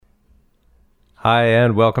Hi,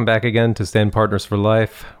 and welcome back again to Stand Partners for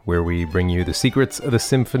Life, where we bring you the secrets of the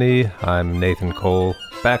symphony. I'm Nathan Cole,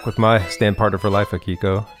 back with my Stand Partner for Life,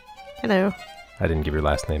 Akiko. Hello. I didn't give your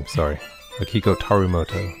last name, sorry. Akiko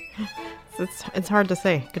Tarumoto. It's hard to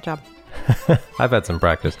say. Good job. I've had some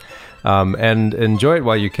practice. And enjoy it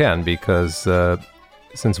while you can, because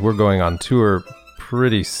since we're going on tour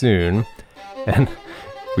pretty soon, and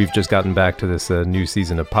we've just gotten back to this new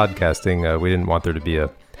season of podcasting, we didn't want there to be a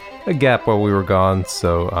gap while we were gone.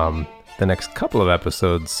 So the next couple of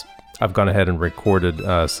episodes, I've gone ahead and recorded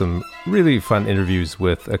some really fun interviews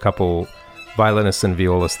with a couple violinists and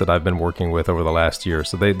violists that I've been working with over the last year.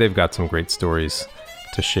 So they've got some great stories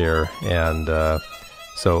to share. And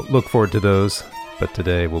so look forward to those. But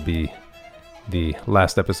today will be the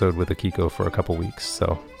last episode with Akiko for a couple weeks.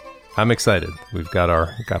 So I'm excited. We've got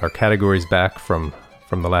our categories back from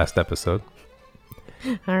the last episode.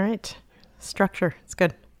 All right. Structure. It's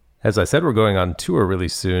good. As I said, we're going on tour really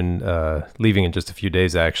soon, leaving in just a few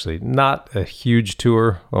days, actually. Not a huge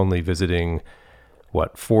tour, only visiting,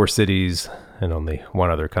 4 cities and only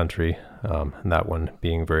one other country, and that one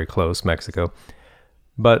being very close, Mexico.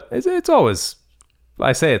 But it's always,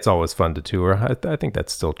 I say it's always fun to tour. I think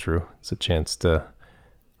that's still true. It's a chance to...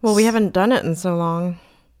 Well, we haven't done it in so long.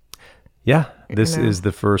 Yeah, this is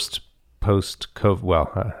the first post-COVID,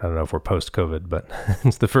 well, I don't know if we're post-COVID, but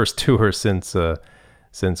it's the first tour since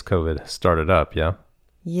COVID started up, yeah?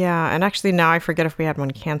 Yeah, and actually now I forget if we had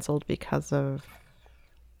one canceled because of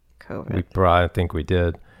COVID. I think we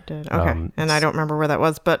did. Okay, and I don't remember where that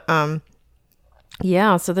was, but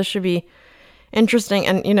yeah, so this should be interesting.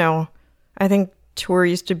 And, I think tour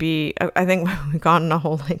used to be, I think we've gone on a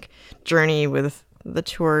whole journey with the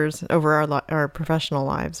tours over our professional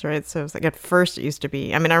lives, right? So it's at first it used to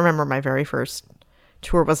be, I remember my very first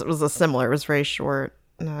tour was a similar, it was very short.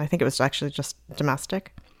 No, I think it was actually just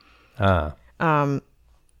domestic. But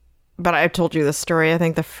I've told you this story. I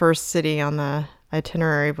think the first city on the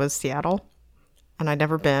itinerary was Seattle, and I'd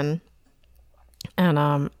never been. And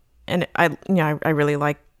I really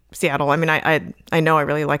like Seattle. I know I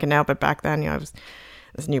really like it now, but back then, it was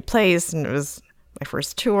this new place, and it was my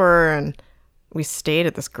first tour, and we stayed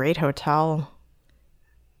at this great hotel.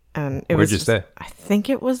 And Where'd you stay? I think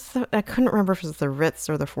it was, I couldn't remember if it was the Ritz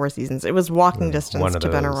or the Four Seasons. It was walking distance to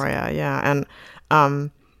Benaroya. Yeah. And,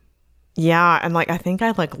 and I think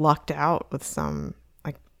I lucked out with some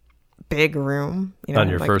big room. On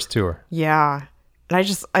your first tour. Yeah.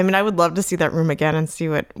 And I would love to see that room again and see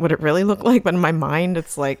what it really looked like. But in my mind,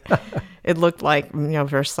 it's it looked like,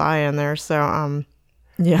 Versailles in there. So,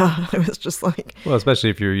 yeah, it was just Well, especially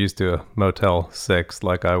if you're used to a Motel 6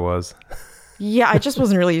 like I was. Yeah, I just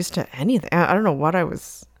wasn't really used to anything. I don't know what I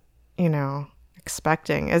was,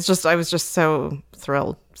 expecting. I was just so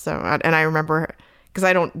thrilled. So, and I remember, because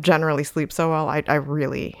I don't generally sleep so well, I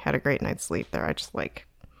really had a great night's sleep there. I just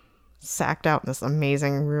sacked out in this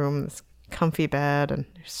amazing room, this comfy bed, and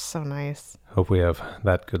it was so nice. Hope we have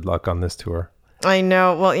that good luck on this tour. I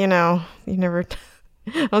know. Well, you never...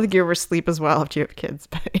 I don't think you ever sleep as well after you have kids,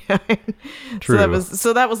 but yeah. True.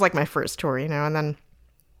 So that was my first tour, and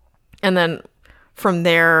then from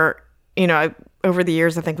there, over the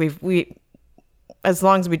years, I think we, as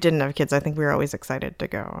long as we didn't have kids, I think we were always excited to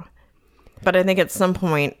go. But I think at some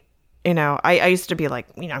point, I used to be I'm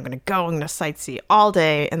going to go, I'm going to sightsee all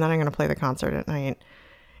day, and then I'm going to play the concert at night,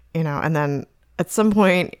 and then at some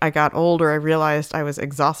point I got older, I realized I was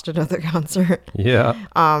exhausted at the concert. Yeah.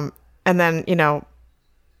 And then,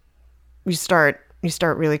 you start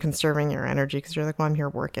really conserving your energy because you're well, I'm here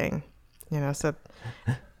working, so...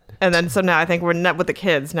 And then, so now I think we're not with the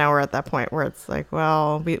kids. Now we're at that point where it's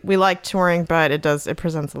well, we like touring, but it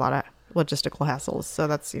presents a lot of logistical hassles. So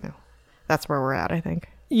that's where we're at, I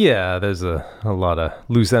think. Yeah, there's a lot of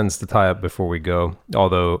loose ends to tie up before we go.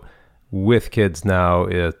 Although with kids now,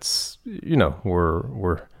 it's,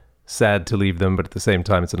 we're sad to leave them, but at the same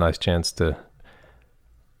time, it's a nice chance to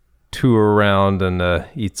tour around and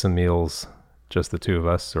eat some meals, just the two of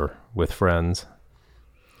us or with friends.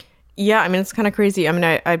 Yeah, it's kind of crazy.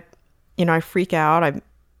 I freak out. I'm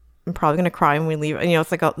probably going to cry when we leave. And, it's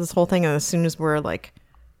this whole thing. And as soon as we're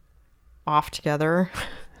off together,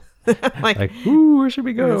 ooh, where should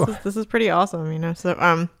we go? This is pretty awesome,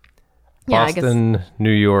 So, yeah, Boston, New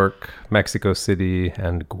York, Mexico City,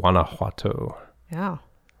 and Guanajuato. Yeah.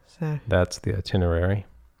 So that's the itinerary.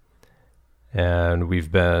 And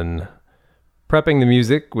we've been prepping the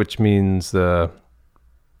music, which means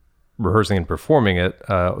rehearsing and performing it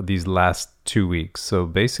these last 2 weeks. So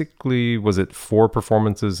basically, was it 4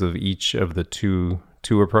 performances of each of the 2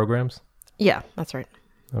 tour programs? Yeah, that's right.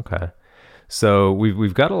 Okay. So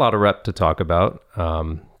we've got a lot of rep to talk about.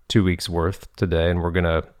 2 weeks worth today, and we're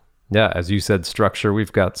gonna, yeah, as you said, structure.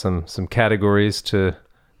 We've got some categories to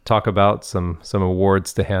talk about, some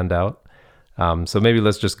awards to hand out. So maybe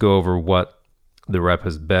let's just go over what the rep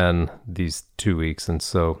has been these 2 weeks. And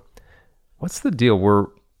so, what's the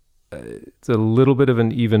deal? It's a little bit of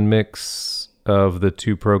an even mix of the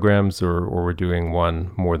two programs, or we're doing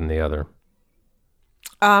one more than the other.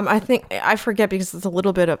 I think I forget because it's a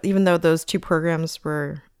little bit of, even though those two programs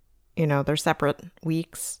were, they're separate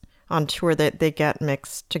weeks on tour, that they get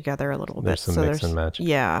mixed together a little bit. There's some mix and match.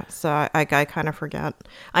 Yeah, so I kind of forget.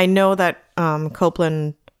 I know that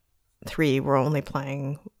Copeland 3 we're only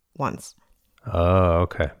playing once. Oh,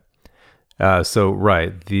 okay. So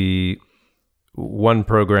right, the one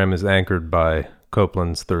program is anchored by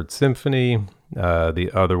Copeland's Third Symphony,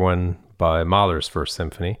 the other one by Mahler's First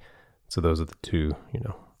Symphony. So those are the two,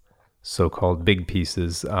 so-called big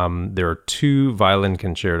pieces. There are two violin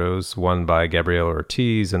concertos, one by Gabriel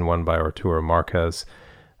Ortiz and one by Arturo Marquez.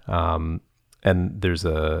 And there's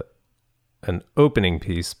an opening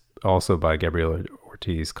piece also by Gabriel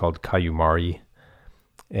Ortiz called Cayumari.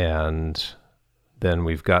 And then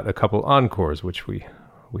we've got a couple encores, which we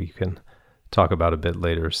can talk about a bit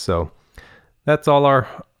later. So that's all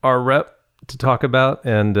our rep to talk about.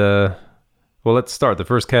 And well, let's start. The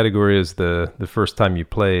first category is the first time you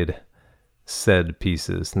played said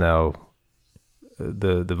pieces. Now,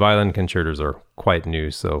 the violin concertos are quite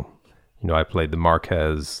new. So, I played the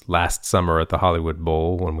Marquez last summer at the Hollywood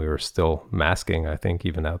Bowl when we were still masking, I think,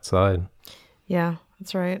 even outside. Yeah,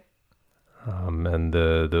 that's right. And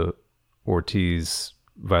the Ortiz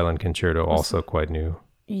violin concerto also quite new.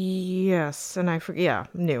 Yes, and I forget. Yeah,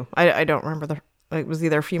 new. I don't remember it was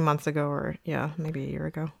either a few months ago or maybe a year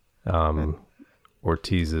ago.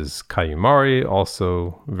 Ortiz's Cayumari,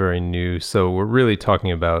 also very new. So we're really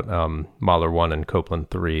talking about Mahler 1 and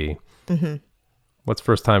Copeland 3. Mm-hmm. What's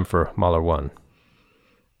first time for Mahler 1?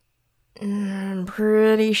 I'm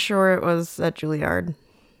pretty sure it was at Juilliard,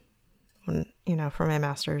 when, for my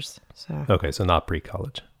master's. So okay, so not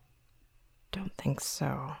pre-college. Don't think so.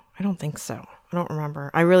 I don't think so. I don't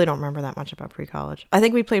remember. I really don't remember that much about pre-college. I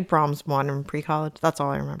think we played Brahms 1 in pre-college. That's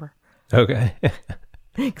all I remember. Okay.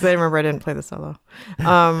 Because I remember I didn't play the solo.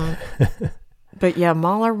 But yeah,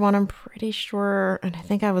 Mahler 1, I'm pretty sure. And I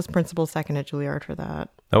think I was principal second at Juilliard for that.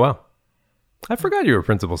 Oh, wow. I forgot you were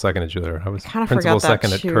principal second at Juilliard. I was kind of principal forgot that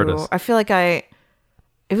second too. at Curtis. I feel like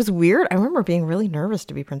it was weird. I remember being really nervous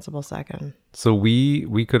to be principal second. So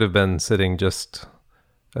we could have been sitting just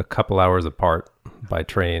a couple hours apart by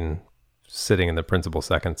train, sitting in the principal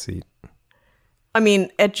second seat. I mean,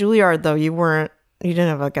 at Juilliard though, you didn't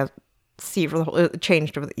have like a seat for the whole. It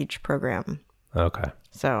changed with each program. Okay.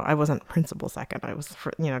 So I wasn't principal second. I was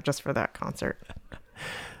for, just for that concert.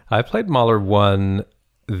 I played Mahler 1,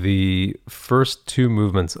 the first two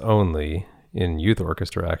movements only, in youth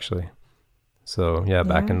orchestra actually. So yeah,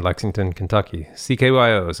 back in Lexington, Kentucky,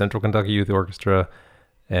 CKYO, Central Kentucky Youth Orchestra,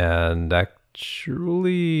 and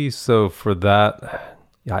actually, so for that,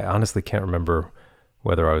 I honestly can't remember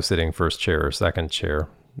whether I was sitting first chair or second chair.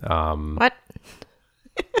 What?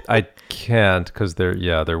 I can't, because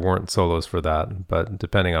there weren't solos for that, but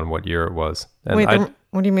depending on what year it was. And wait,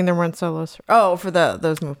 what do you mean there weren't solos? For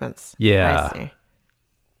those movements. Yeah. I see.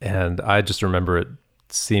 And I just remember it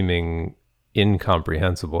seeming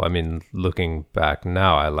incomprehensible. I mean, looking back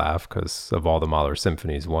now, I laugh because of all the Mahler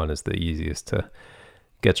symphonies, one is the easiest to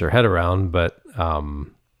get your head around. But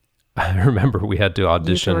I remember we had to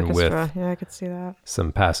audition with I could see that.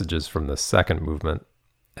 some passages from the second movement,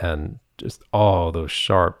 and just all those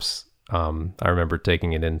sharps. I remember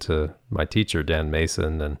taking it into my teacher, Dan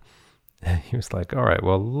Mason, and he was like, all right,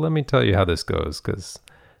 well, let me tell you how this goes, because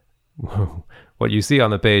what you see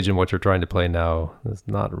on the page and what you're trying to play now is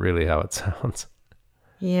not really how it sounds.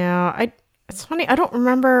 Yeah, it's funny. I don't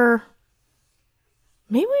remember.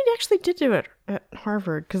 Maybe we actually did do it at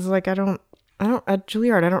Harvard, because like I don't at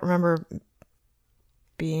Juilliard. I don't remember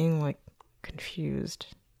being like confused,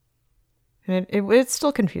 and it's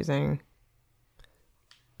still confusing.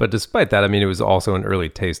 But despite that, I mean, it was also an early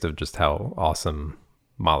taste of just how awesome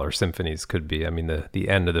Mahler symphonies could be. I mean, the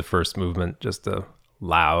end of the first movement, just a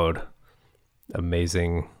loud,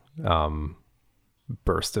 amazing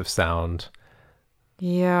burst of sound.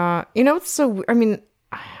 Yeah. It's so, I mean,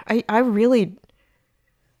 I really,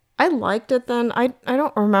 I liked it then. I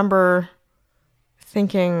don't remember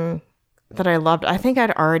thinking that I loved it. I think I'd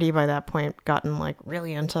already by that point gotten like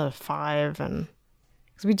really into 5, and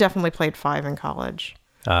because we definitely played 5 in college.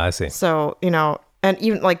 I see. So, and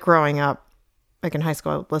even like growing up, like in high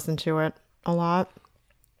school, I listened to it a lot.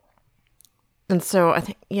 And so I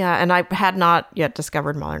think, yeah, and I had not yet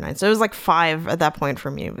discovered Mahler 9. So it was like 5 at that point for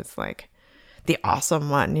me. It was like the awesome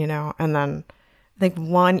one, you know? And then I think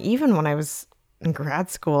 1, even when I was in grad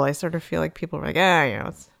school, I sort of feel like people were like, you know,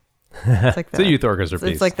 it's like It's a youth orchestra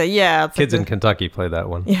piece. It's like the, yeah. It's Kids like in Kentucky play that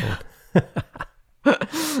one. Yeah.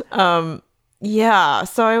 Yeah.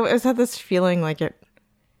 So I always had this feeling like it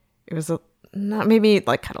was not maybe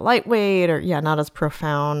like kind of lightweight or not as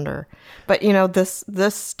profound but you know,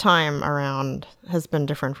 this time around has been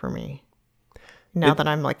different for me. Now that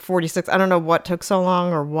I'm like 46, I don't know what took so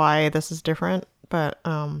long or why this is different, but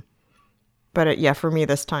for me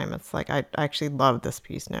this time it's like I actually love this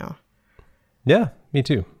piece now. Yeah, me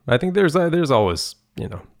too. I think there's always, you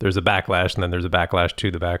know, there's a backlash and then there's a backlash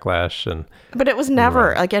to the backlash, but it was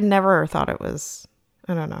never like I never thought it was,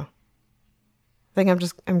 I don't know. I think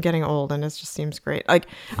I'm getting old and it just seems great. Like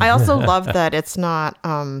I also love that it's not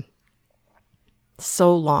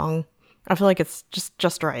so long. I feel like it's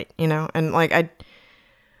just right, you know? And like again,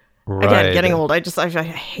 getting old, I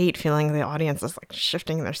hate feeling the audience is like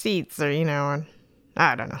shifting their seats or, you know, and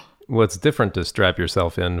I don't know. Well, it's different to strap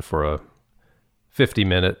yourself in for a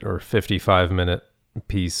 50-minute or 55-minute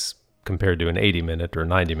piece compared to an 80-minute or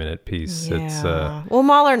 90-minute piece. Yeah. It's well,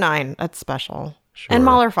 Mahler 9, that's special. Sure. And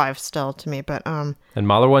Mahler 5 still to me, but and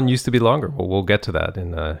Mahler 1 used to be longer. Well, we'll get to that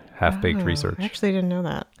in half-baked research. I actually didn't know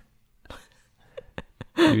that.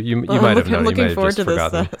 You might have known. I'm looking forward to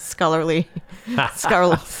forgotten. This scholarly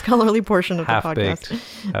portion of the podcast.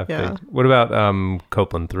 Half-baked. What about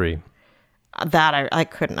Copland 3? That I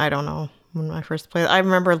couldn't. I don't know when I first played. I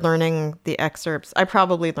remember learning the excerpts. I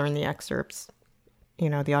probably learned the excerpts, you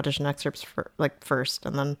know, the audition excerpts first,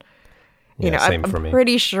 and then you know, same I'm for me.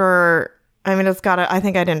 pretty sure. I mean, I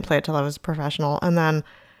think I didn't play it till I was a professional, and then.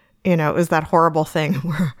 You know, it was that horrible thing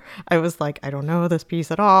where I was like, I don't know this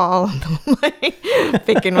piece at all. I'm like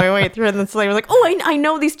thinking my way through it. And then suddenly I was like, oh, I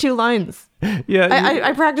know these 2 lines. Yeah.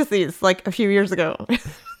 I practiced these like a few years ago.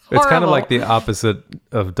 It's kind of like the opposite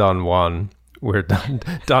of Don Juan, where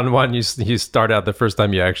Don Juan, you start out the first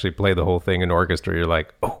time you actually play the whole thing in orchestra. You're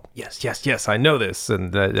like, oh, yes, I know this.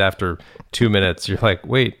 And after 2 minutes, you're like,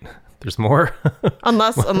 wait, there's more.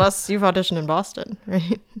 unless you've auditioned in Boston,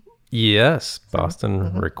 right? Yes,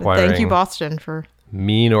 Boston requiring... Thank you, Boston, for...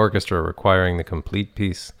 Mean orchestra requiring the complete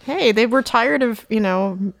piece. Hey, they were tired of, you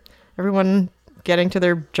know, everyone getting to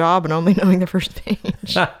their job and only knowing the first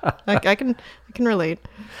page. I can relate.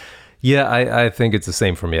 Yeah, I think it's the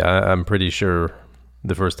same for me. I'm pretty sure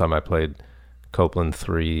the first time I played Copland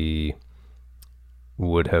 3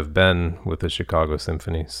 would have been with the Chicago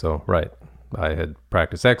Symphony. So, right, I had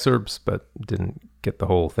practiced excerpts, but didn't get the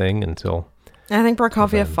whole thing until... I think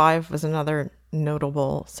Prokofiev 5 was another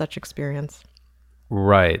notable such experience.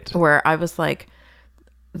 Right. Where I was like,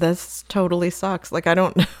 this totally sucks. Like, I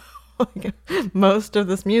don't know like, most of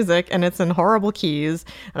this music and it's in horrible keys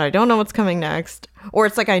and I don't know what's coming next. Or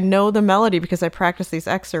it's like I know the melody because I practice these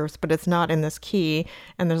excerpts, but it's not in this key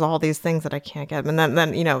and there's all these things that I can't get. And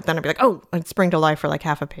then you know, then I'd be like, oh, I'd spring to life for like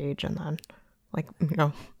half a page and then like, you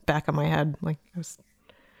know, back of my head. Like I was...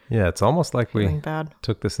 Yeah, it's almost like we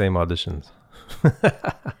took the same auditions.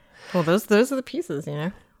 Well, those are the pieces, you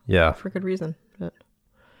know. Yeah, for good reason. But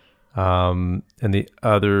and the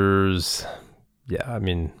others, yeah, I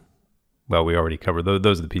mean, well, we already covered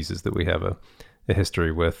those are the pieces that we have a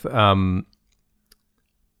history with.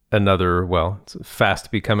 Another, well, it's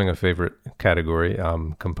fast becoming a favorite category.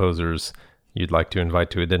 Composers you'd like to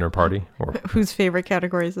invite to a dinner party, or whose favorite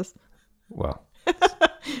category is this? Well,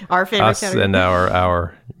 our favorite us category. And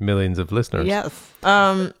our millions of listeners. Yes.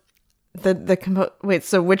 Wait,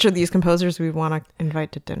 so which of these composers we want to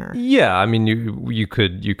invite to dinner? Yeah, I mean, you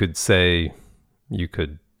could say, you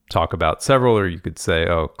could talk about several, or you could say,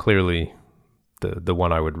 oh, clearly the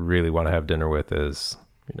one I would really want to have dinner with is,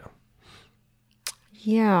 you know.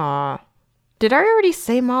 Yeah. Did I already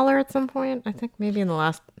say Mahler at some point? I think maybe our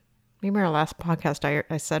last podcast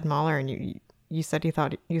I said Mahler and you said you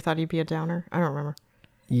thought he'd be a downer. I don't remember.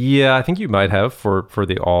 Yeah, I think you might have for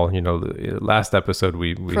the all, you know, the last episode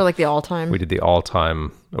we for like the all-time. We did the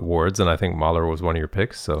all-time awards, and I think Mahler was one of your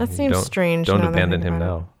picks. So that seems strange. Don't abandon him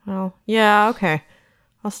now. Oh, yeah, okay.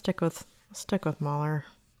 I'll stick with Mahler.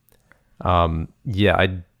 Yeah,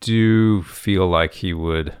 I do feel like he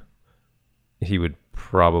would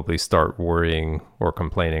probably start worrying or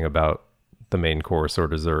complaining about the main course or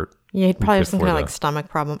dessert. Yeah, he'd probably have some kind of like stomach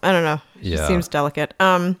problem. I don't know. It just seems delicate.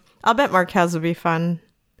 I'll bet Marquez would be fun.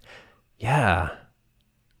 Yeah.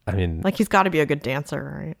 I mean, like he's got to be a good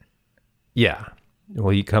dancer, right? Yeah.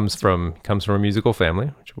 Well, he comes from a musical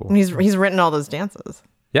family, he's written all those dances.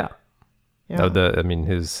 Yeah. No,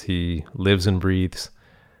 he lives and breathes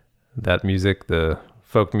that music, the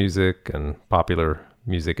folk music and popular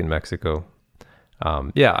music in Mexico.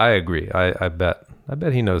 Yeah, I agree. I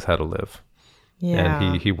bet he knows how to live. Yeah.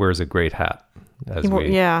 And he wears a great hat, as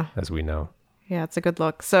we know. Yeah, it's a good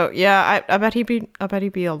look. So yeah, I bet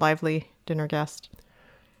he'd be a lively dinner guest.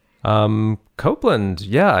 Copeland,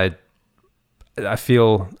 yeah, I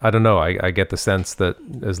feel, I don't know, I get the sense that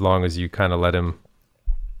as long as you kind of let him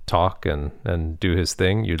talk and do his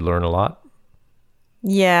thing, you'd learn a lot.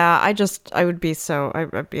 Yeah, I'd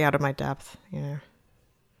be out of my depth, you know.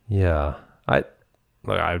 Yeah,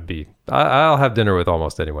 I'll have dinner with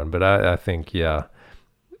almost anyone, but I think, yeah,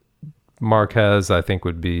 Marquez, I think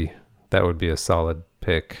would be a solid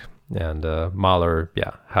pick. And Mahler,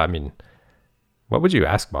 yeah, I mean, what would you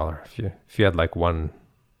ask Mahler if you had like one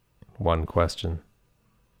question?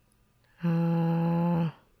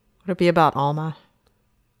 Would it be about Alma?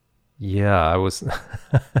 Yeah, was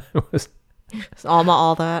Is Alma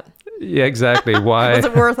all that? Yeah, exactly. Why was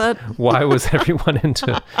it worth it? Why was everyone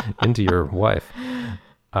into your wife?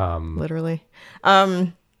 Literally.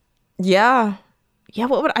 Yeah.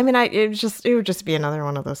 What would I mean? It would just be another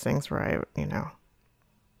one of those things where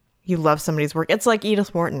you love somebody's work. It's like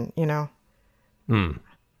Edith Wharton, you know. I mean,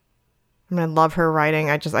 I love her writing.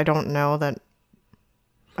 I don't know that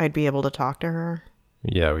I'd be able to talk to her.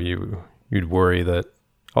 Yeah, you'd worry that,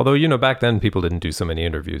 although, back then people didn't do so many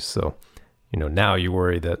interviews. So, now you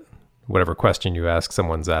worry that whatever question you ask,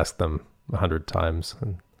 someone's asked them 100 times.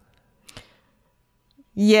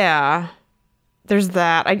 Yeah, there's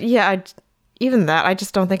that. Even that, I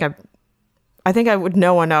just don't think I think I would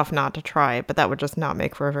know enough not to try it, but that would just not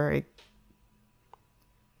make for a very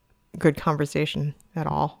good conversation at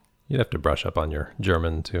all. You'd have to brush up on your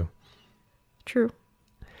German too. True.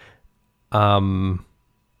 Anything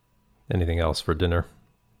else for dinner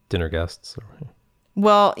guests?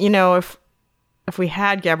 Well, if we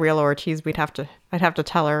had Gabriela Ortiz, I'd have to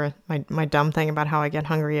tell her my dumb thing about how I get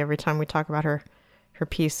hungry every time we talk about her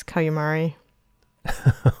piece, Calamari.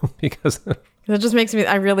 Because it just makes me,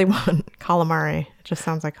 I really want calamari. It just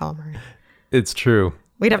sounds like calamari. It's true.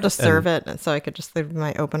 We'd have to serve it, and so I could just leave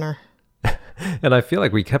my opener. And I feel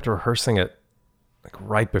like we kept rehearsing it like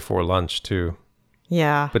right before lunch too.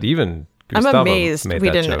 Yeah. But even Gustavo I'm amazed made we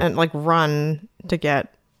that didn't joke. Run to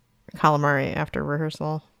get calamari after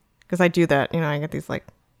rehearsal, because I do that. I get these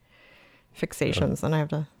fixations, and I have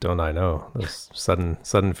to. Don't I know those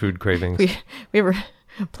sudden food cravings? We ever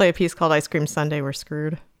play a piece called Ice Cream Sunday, we're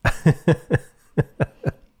screwed.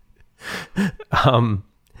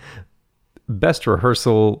 Best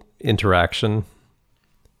rehearsal interaction.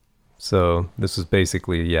 So this was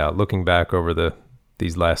basically, looking back over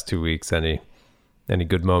these last 2 weeks, any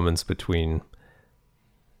good moments between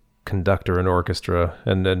conductor and orchestra.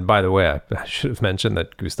 And by the way, I should have mentioned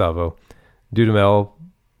that Gustavo Dudamel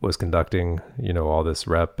was conducting, all this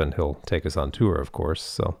rep, and he'll take us on tour, of course.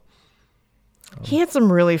 So he had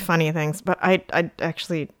some really funny things, but I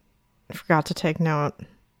actually forgot to take note.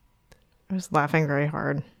 I was laughing very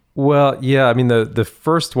hard. Well, yeah, I mean, the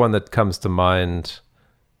first one that comes to mind,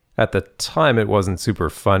 at the time, it wasn't super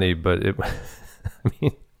funny, but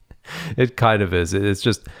it kind of is. It's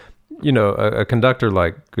just, a conductor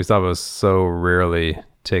like Gustavo is so rarely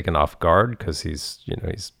taken off guard because he's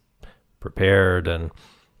prepared and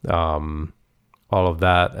all of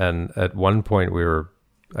that. And at one point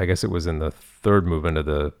I guess it was in the third movement of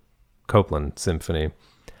the Copland Symphony.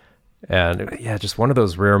 And just one of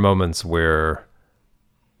those rare moments where,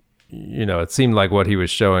 it seemed like what he was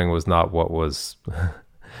showing was not what was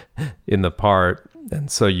in the part. And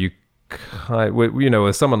so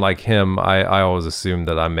with someone like him, I always assume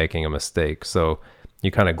that I'm making a mistake. So you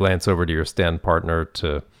kind of glance over to your stand partner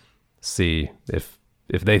to see if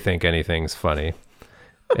they think anything's funny.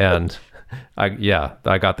 And I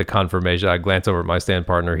got the confirmation. I glance over at my stand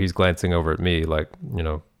partner. He's glancing over at me like,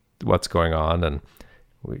 what's going on? And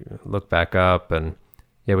we look back up, and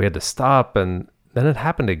we had to stop, and then it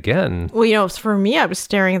happened again. Well, for me, I was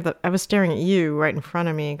staring at you right in front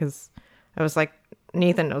of me, because I was like,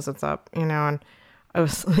 Nathan knows what's up, and I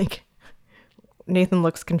was like, Nathan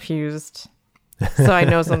looks confused, so I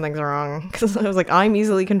know something's wrong, because I was like, I'm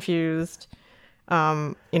easily confused.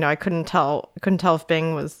 I couldn't tell if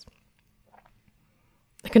Bing was.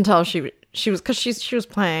 I couldn't tell if she was, because she was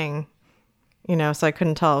playing, so I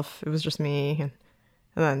couldn't tell if it was just me, and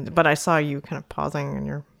then, but I saw you kind of pausing in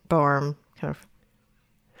your bow arm, kind of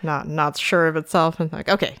not sure of itself, and like,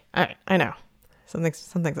 okay, all right, I know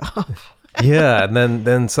something's off. Yeah, and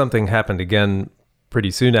then something happened again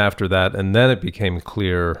pretty soon after that, and then it became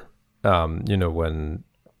clear, when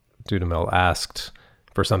Dudamel asked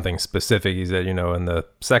for something specific. He said, in the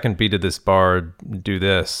second beat of this bar, do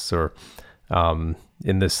this, or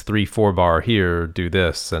in this 3/4 bar here, do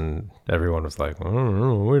this. And everyone was like,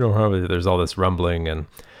 oh, we don't have it. There's all this rumbling. And,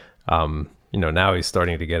 now he's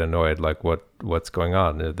starting to get annoyed, like what's going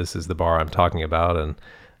on? This is the bar I'm talking about. And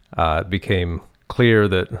it became clear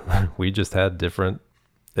that we just had different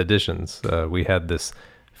editions. We had this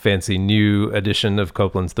fancy new edition of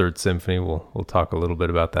Copland's Third Symphony. We'll talk a little bit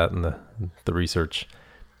about that in the research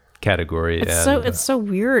category. It's so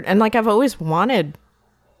weird. And like I've always wanted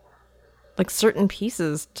like certain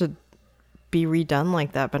pieces to be redone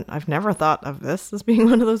like that, but I've never thought of this as being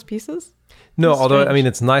one of those pieces. No, It's although strange. I mean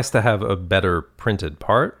it's nice to have a better printed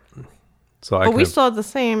part. So But we still had the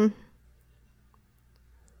same.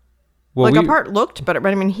 well, Like a part looked better,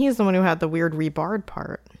 but I mean he's the one who had the weird rebarred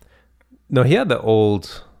part. No, he had the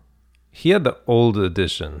old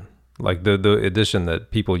edition, like the edition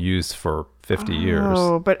that people used for 50 years.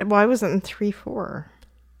 Oh, but why was it in 3/4?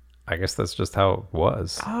 I guess that's just how it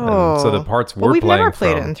was. Oh, And so the parts well, we're we've playing never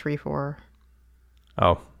played from. it in 3/4,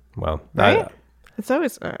 Oh, well, right? It's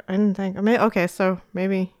always. I didn't think. I mean, okay, so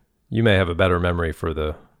maybe. you may have a better memory for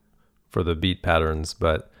the beat patterns,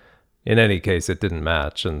 but in any case, it didn't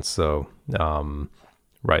match, and so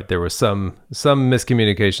right, there was some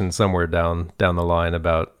miscommunication somewhere down the line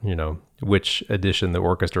about which edition the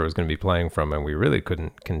orchestra was going to be playing from, and we really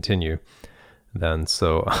couldn't continue then.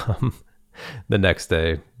 So the next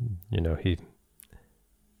day, he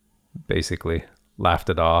basically laughed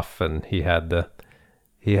it off, and he had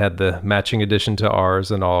the matching edition to ours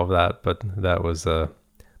and all of that, but that was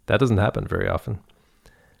that doesn't happen very often.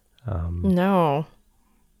 No.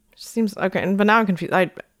 Seems okay, but now I'm confused.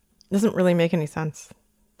 It doesn't really make any sense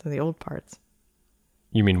to the old parts.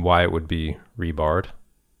 You mean why it would be rebarred?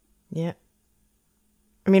 Yeah.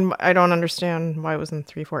 I mean, I don't understand why it was in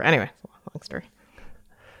 3/4. Anyway, it's a long story.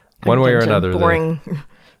 One way or Into another.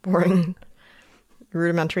 Boring,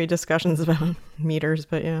 rudimentary discussions about meters,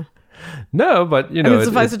 but yeah. No, but I mean,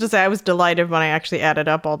 suffice it to say, I was delighted when I actually added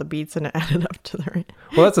up all the beats and it added up to the right.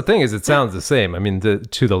 well, that's the thing, is it sounds the same. I mean,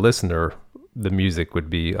 to the listener, the music would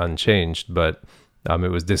be unchanged, but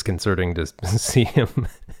it was disconcerting to see him.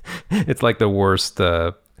 It's like the worst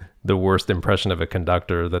impression of a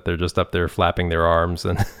conductor, that they're just up there flapping their arms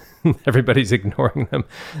and everybody's ignoring them.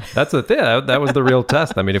 That's the thing. That was the real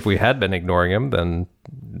test. I mean, if we had been ignoring him, then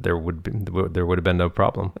there would have been no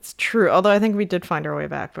problem. It's true. Although I think we did find our way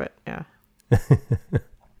back, but yeah.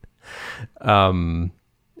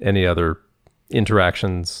 Any other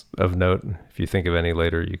interactions of note? If you think of any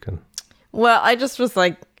later, you can. Well, I just was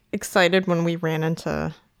like excited when we ran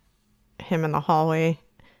into him in the hallway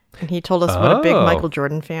and he told us what a big Michael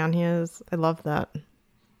Jordan fan he is. I love that.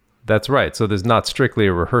 That's right. So there's not strictly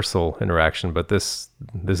a rehearsal interaction, but this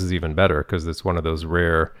is even better because it's one of those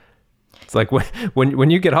rare. It's like when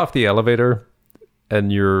you get off the elevator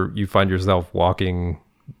and you find yourself walking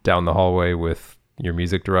down the hallway with your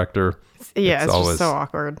music director. Yeah, it's always just so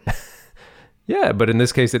awkward. Yeah, but in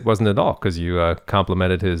this case, it wasn't at all because you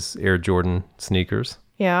complimented his Air Jordan sneakers.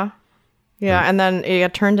 Yeah. Yeah. And then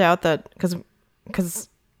it turned out that because,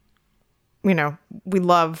 we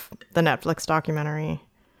love the Netflix documentary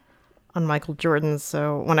on Michael Jordan.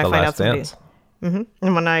 So when I find out somebody,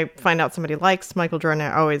 and when I find out somebody likes Michael Jordan,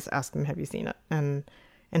 I always ask them, have you seen it? And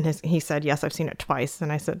he said, yes, I've seen it twice.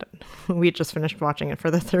 And I said, we just finished watching it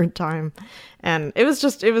for the third time. And it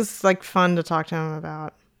was like fun to talk to him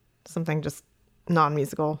about something just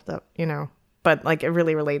non-musical that, but like it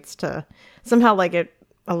really relates to somehow like it.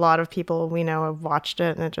 A lot of people we know have watched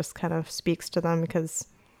it and it just kind of speaks to them because,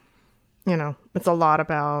 it's a lot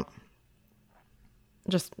about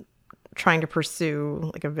just trying to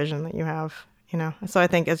pursue like a vision that you have, So I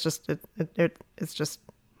think it's just, it's just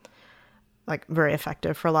like very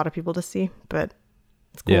effective for a lot of people to see, but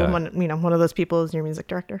it's cool when, one of those people is your music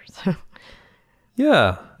director. So.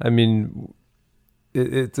 Yeah. I mean,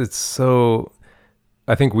 it's so,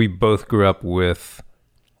 I think we both grew up with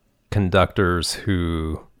conductors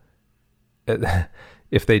who,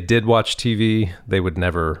 if they did watch TV, they would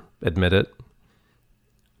never admit it.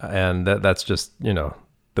 And that's just,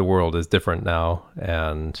 the world is different now.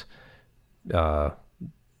 And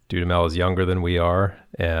Dudamel is younger than we are.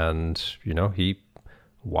 And, he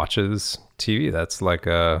watches TV. That's like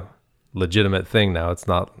a legitimate thing now. It's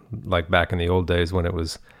not like back in the old days when it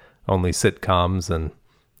was only sitcoms and,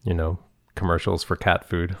 commercials for cat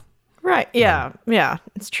food. Right. Yeah. Yeah.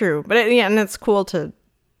 It's true. But and it's cool to,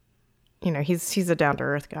 he's a down to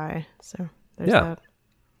earth guy. So there's that.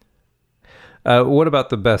 What about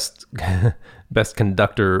the best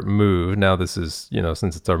conductor move? Now this is,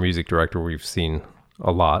 since it's our music director, we've seen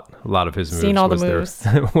a lot of his moves. Seen all the moves.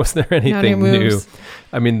 Was there anything new?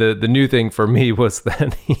 I mean, the new thing for me was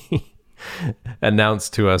that he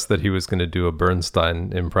announced to us that he was going to do a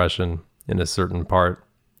Bernstein impression in a certain part,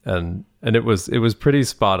 and it was pretty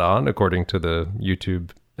spot on according to the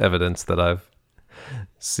YouTube evidence that I've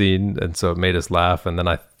seen, and so it made us laugh. And then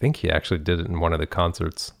I think he actually did it in one of the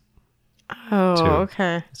concerts. Oh, too.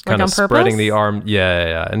 Okay. He's kind of spreading the arm.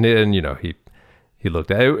 Yeah. And you know, he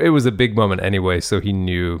looked at it. It was a big moment anyway, so he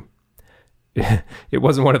knew it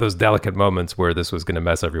wasn't one of those delicate moments where this was going to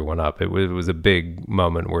mess everyone up. It was a big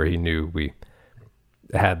moment where he knew we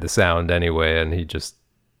had the sound anyway, and he just,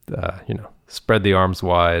 you know, spread the arms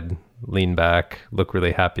wide, lean back, look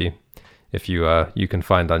really happy. If you can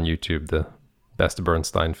find on YouTube the best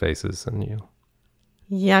Bernstein faces, and you.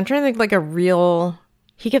 Yeah, I'm trying to think like a real.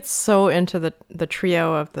 He gets so into the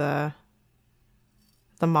trio of the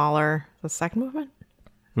Mahler, the second movement.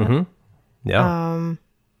 Mm-hmm. Yeah.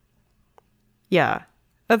 Yeah,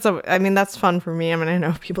 that's fun for me. I mean, I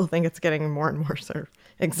know people think it's getting more and more sort of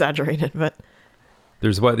exaggerated, but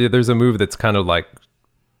there's a move that's kind of like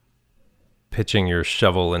pitching your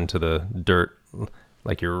shovel into the dirt,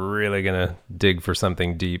 like you're really gonna dig for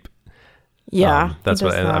something deep. Yeah, that's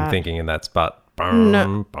what I'm thinking in that spot.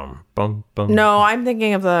 No, no, I'm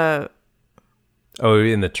thinking of the. Oh,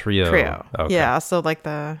 in the trio. Okay. Yeah, so like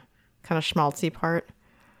the kind of schmaltzy part.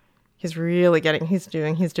 He's really he's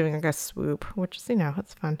doing like a swoop, which is, you know,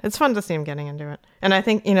 it's fun. It's fun to see him getting into it. And I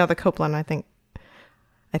think, you know, the Copland, I think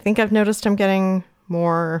I've noticed him getting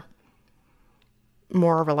more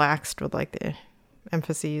relaxed with like the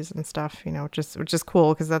emphases and stuff, you know, which is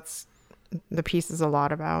cool, because that's, the piece is a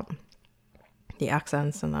lot about the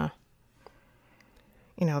accents and the,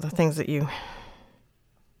 you know, the things that you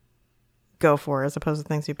go for as opposed to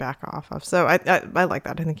things you back off of. So I like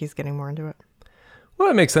that. I think he's getting more into it. Well,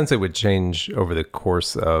 it makes sense it would change over the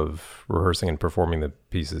course of rehearsing and performing the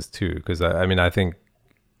pieces too. Because I think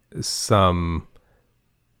let's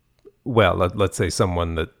say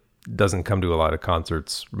someone that doesn't come to a lot of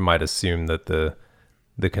concerts might assume that the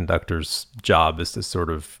conductor's job is to sort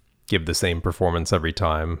of give the same performance every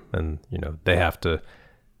time. And, you know, they have to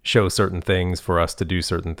show certain things for us to do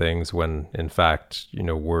certain things, when in fact, you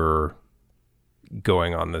know, we're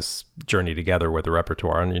going on this journey together with the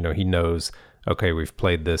repertoire. And, you know, he knows, okay, we've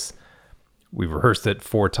played this, we've rehearsed it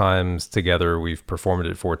 4 times together, we've performed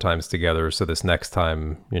it 4 times together. So this next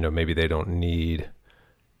time, you know, maybe they don't need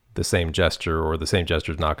the same gesture, or the same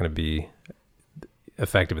gesture is not going to be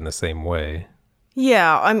effective in the same way.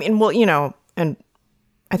 Yeah. I mean, well, you know, and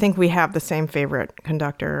I think we have the same favorite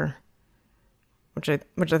conductor, which I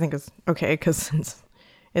think is okay, because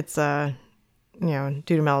it's you know,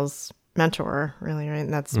 Dudamel's mentor, really, right?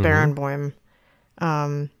 And that's Barenboim.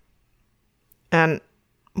 And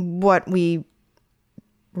what we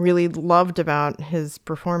really loved about his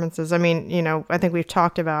performances, I mean, you know, I think we've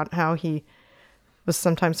talked about how he was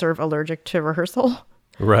sometimes sort of allergic to rehearsal.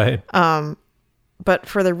 Right. But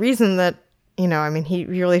for the reason that, you know, I mean, he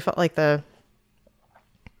really felt like the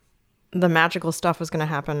magical stuff was going to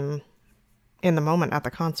happen in the moment at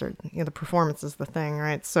the concert. You know, the performance is the thing,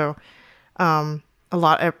 right? So sometimes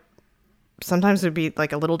it would be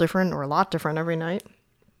like a little different or a lot different every night,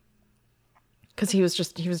 because he was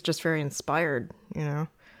just very inspired, you know.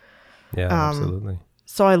 Yeah, absolutely.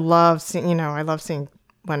 So I love seeing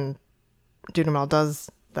when Dudamel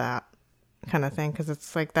does that kind of thing, because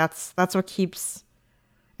it's like that's what keeps.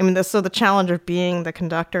 I mean, so the challenge of being the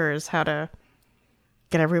conductor is how to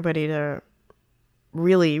get everybody to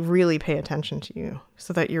really, really pay attention to you,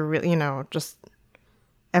 so that you're really, you know, just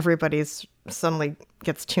everybody's suddenly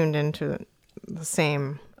gets tuned into the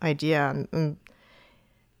same idea, and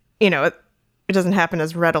you know, it doesn't happen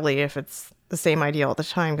as readily if it's the same idea all the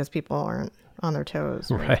time, because people aren't on their toes,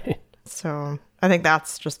 right? So I think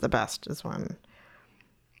that's just the best, is when,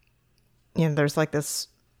 you know, there's like this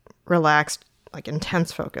relaxed, like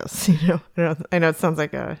intense focus, you know. I know it sounds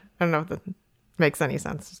like I don't know if that makes any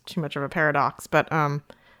sense. It's too much of a paradox, but I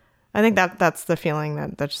think that's the feeling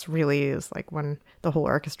that just really is like when the whole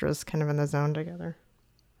orchestra is kind of in the zone together.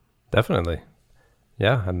 Definitely.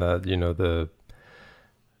 Yeah. And I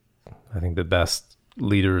think the best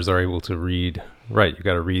leaders are able to read, right. You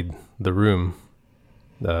got to read the room,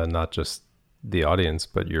 not just the audience,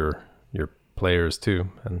 but your players too.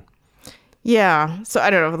 And yeah. So I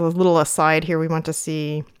don't know, a little aside here, we went to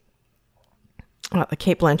see the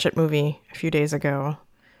Cate Blanchett movie a few days ago,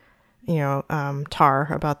 you know, Tar,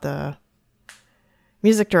 about the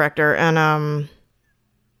music director. And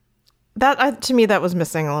that to me, that was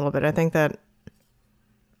missing a little bit. I think that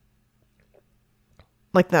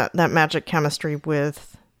like that magic chemistry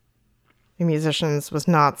with musicians was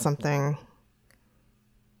not something,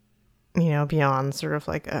 beyond sort of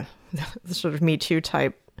like a the sort of Me Too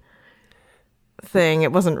type thing.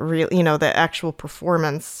 It wasn't really, the actual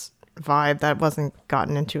performance vibe that wasn't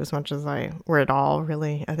gotten into as much as I were at all,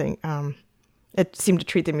 really. I think it seemed to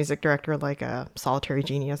treat the music director like a solitary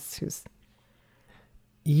genius who's...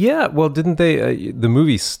 Yeah, well, didn't they... the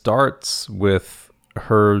movie starts with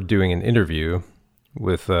her doing an interview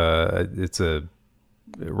with... it's a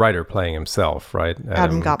writer playing himself, right?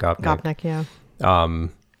 Adam Gopnik, yeah.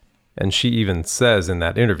 And she even says in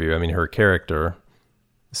that interview, I mean, her character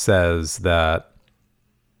says that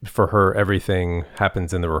for her, everything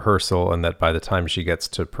happens in the rehearsal, and that by the time she gets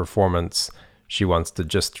to performance, she wants to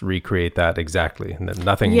just recreate that exactly, and that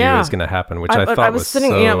nothing new is going to happen, which I thought was sitting,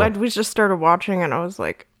 so... we just started watching, and I was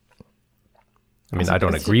like... I mean, I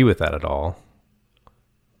don't agree with that at all,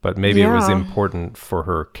 but maybe it was important for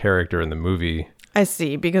her character in the movie. I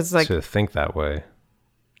see, because like... to think that way.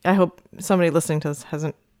 I hope somebody listening to this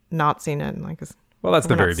hasn't not seen it. And, well, that's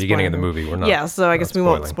the very beginning of the movie. We're not... Yeah, so I guess we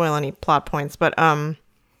won't spoil any plot points, but...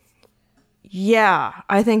 Yeah,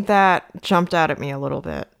 I think that jumped out at me a little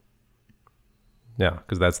bit. Yeah,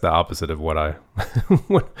 because that's the opposite of what I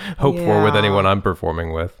would hope for with anyone I'm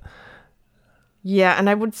performing with. Yeah, and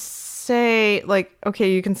I would say, like,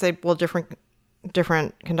 okay, you can say, well, different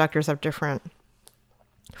conductors have different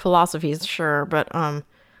philosophies, sure, but I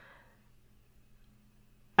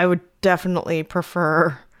would definitely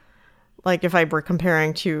prefer, like, if I were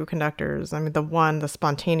comparing two conductors, I mean, the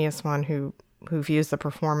spontaneous one who views the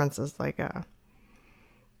performance as like a,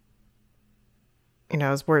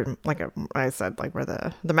 as where, I said, like where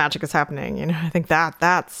the magic is happening, I think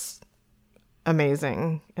that's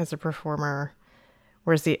amazing as a performer.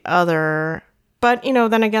 Whereas the other, but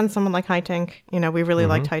then again, someone like Haitink, we really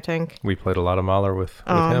liked Haitink. We played a lot of Mahler with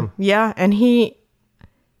him. Yeah. And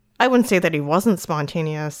I wouldn't say that he wasn't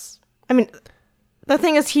spontaneous. I mean, the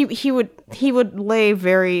thing is he would lay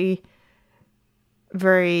very,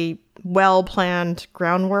 very well-planned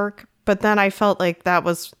groundwork, but then I felt like that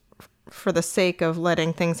was for the sake of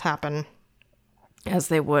letting things happen as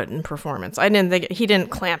they would in performance. I didn't think he didn't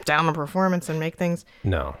clamp down on performance and make things.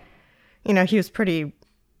 No. He was pretty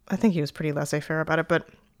laissez-faire about it, but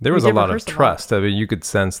there was a lot of trust. I mean, you could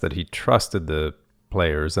sense that he trusted the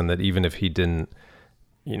players, and that even if he didn't,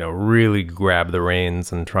 really grab the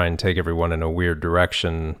reins and try and take everyone in a weird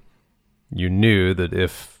direction, you knew that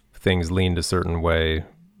if things leaned a certain way,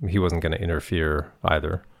 he wasn't going to interfere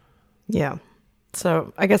either. Yeah.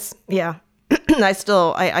 So I guess, yeah,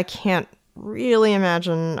 I can't really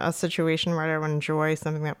imagine a situation where I would enjoy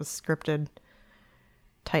something that was scripted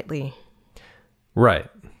tightly. Right.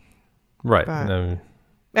 But,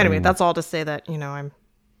 anyway, that's all to say that,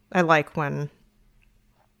 I like when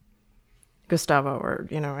Gustavo or,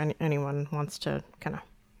 anyone wants to kind of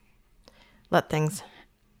let things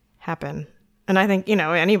happen. And I think,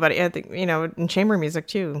 anybody, in chamber music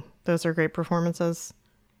too, those are great performances,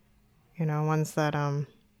 ones that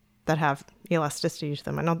have elasticity to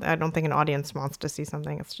them. I don't think an audience wants to see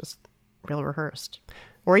something. It's just real rehearsed,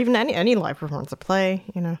 or even any live performance, a play,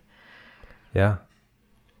 Yeah.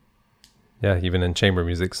 Yeah. Even in chamber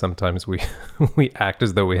music, sometimes we act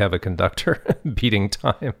as though we have a conductor beating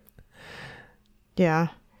time. Yeah,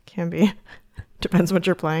 can be. Depends what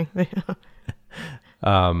you're playing.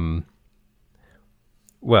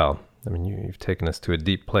 Well, I mean, you've taken us to a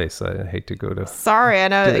deep place. I hate to go to... Sorry, I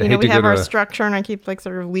know, we have our structure, and I keep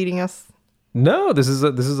sort of leading us. No, this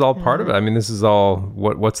is all part of it. I mean, this is all...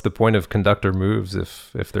 What's the point of conductor moves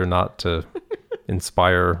if they're not to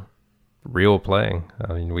inspire real playing?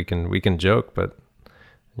 I mean, we can joke, but,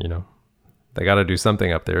 they got to do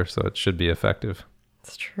something up there, so it should be effective.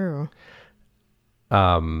 It's true.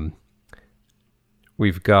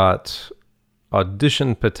 We've got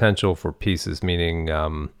audition potential for pieces, meaning,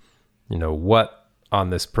 what on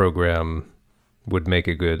this program would make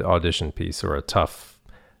a good audition piece or a tough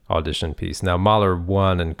audition piece. Now, Mahler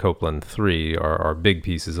 1 and Copland 3 are big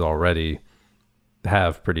pieces already,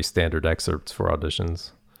 have pretty standard excerpts for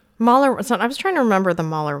auditions. Mahler, so I was trying to remember the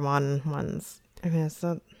Mahler 1 ones. I mean, is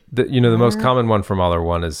that... The most common one for Mahler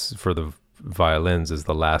 1 is for the violins is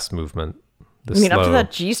the last movement. You mean up to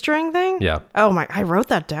that G string thing? Yeah. Oh my! I wrote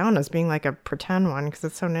that down as being like a pretend one because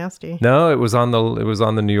it's so nasty. No, it was on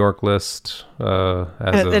the New York list as of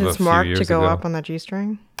a few years ago. It's marked to go up on the G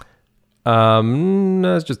string.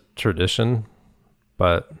 No, it's just tradition,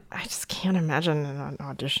 but I just can't imagine an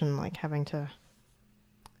audition like having to.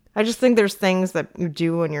 I just think there's things that you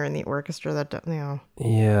do when you're in the orchestra that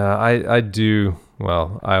Yeah, I do.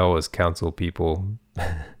 Well, I always counsel people.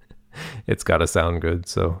 It's got to sound good.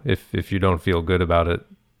 So if you don't feel good about it,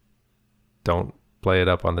 don't play it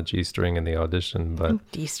up on the G string in the audition,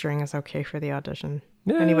 but D string is okay for the audition.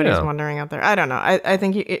 yeah, Anybody's wondering out there. I don't know. I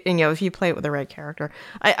think if you play it with the right character,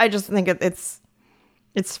 I just think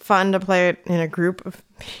it's fun to play it in a group of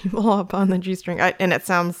people up on the G string, and it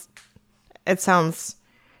sounds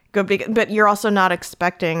good, but you're also not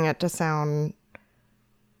expecting it to sound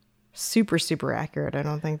super, super accurate, I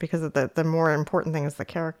don't think, because of the more important thing is the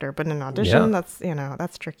character. But in an audition,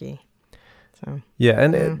 that's tricky. So yeah,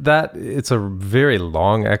 and it's a very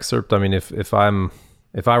long excerpt. I mean, if I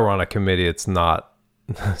were on a committee, it's not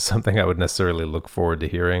something I would necessarily look forward to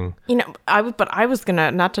hearing. I was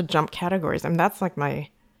gonna, not to jump categories. I mean, that's like my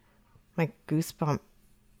goosebump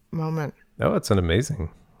moment. Oh, it's an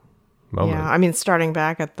amazing moment. Yeah, I mean, starting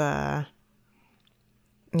back at the,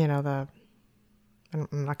 I'm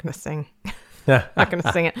not gonna sing. Not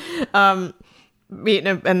gonna sing it. And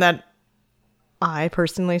that I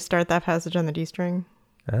personally start that passage on the D string.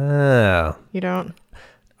 Ah, You don't?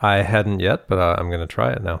 I hadn't yet, but I'm going to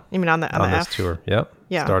try it now. You mean on the this F? tour? Yep.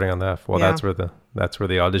 Yeah. Starting on the F. Well, Yeah. that's where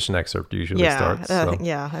the audition excerpt usually starts. So.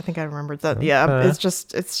 I think I remembered that. Yeah, it's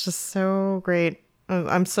just so great.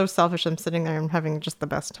 I'm so selfish. I'm sitting there and having just the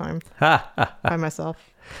best time by myself.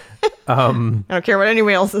 I don't care what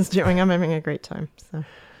anyone else is doing. I'm having a great time. So.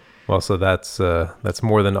 Well, so that's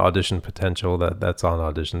more than audition potential. That's on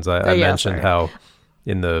auditions. I mentioned how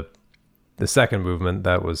in the second movement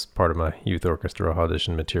that was part of my youth orchestra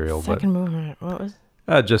audition material. Second movement, what was?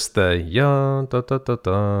 Just the ya da da da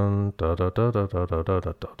da da da da da da da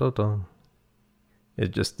da da da.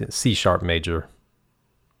 It just C sharp major.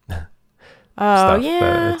 Oh stuff.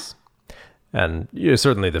 yeah. And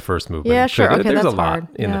certainly the first movement. Yeah, sure. Okay, there's that's a lot hard.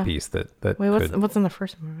 in the piece that. Wait, what's in the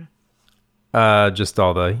first movement? Just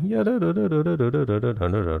all the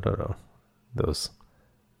those.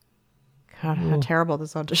 God, how terrible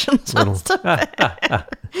this audition sounds to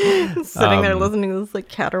me. Sitting there listening to this like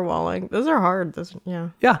caterwauling. Those are hard.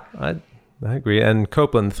 Yeah, I agree. And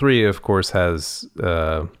Copland 3, of course, has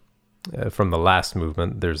from the last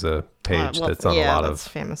movement. There's a page that's on a lot of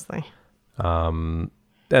famously. And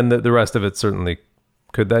the rest of it certainly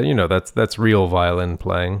could. That's real violin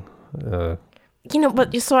playing. But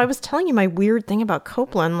so I was telling you my weird thing about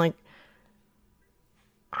Copland, like.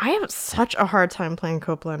 I have such a hard time playing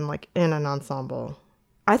Copland like in an ensemble.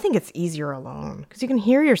 I think it's easier alone because you can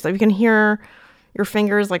hear yourself. You can hear your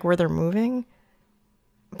fingers like where they're moving.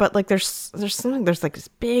 But like there's something, there's like these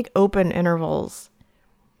big open intervals,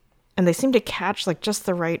 and they seem to catch like just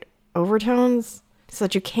the right overtones so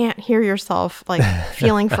that you can't hear yourself like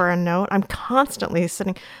feeling for a note. I'm constantly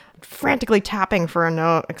sitting frantically tapping for a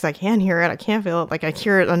note because I can't hear it. I can't feel it. Like I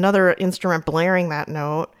hear another instrument blaring that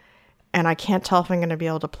note. And I can't tell if I'm going to be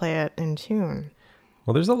able to play it in tune.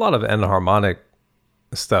 Well, there's a lot of enharmonic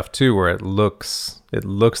stuff too, where it looks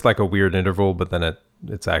like a weird interval, but then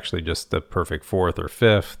it's actually just the perfect fourth or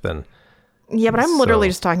fifth. And yeah, but I'm literally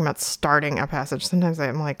just talking about starting a passage. Sometimes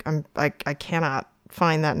I'm like I cannot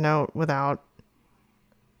find that note without,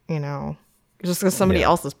 just because somebody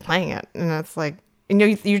else is playing it, and it's like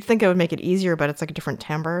you'd think it would make it easier, but it's like a different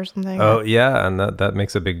timbre or something. Oh yeah, and that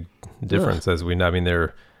makes a big difference. As we know, I mean there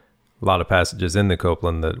are a lot of passages in the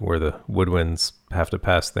Copland where the woodwinds have to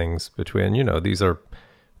pass things between. These are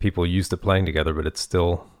people used to playing together, but it's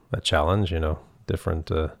still a challenge. Different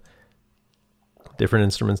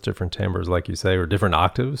instruments, different timbres, like you say, or different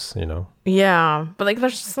octaves. Yeah, but like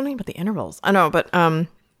there's something about the intervals. I know, but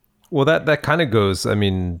well, that kind of goes. I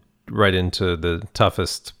mean, right into the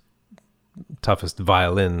toughest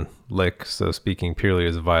violin lick. So speaking purely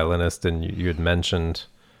as a violinist, and you had mentioned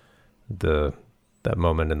that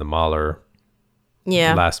moment in the Mahler,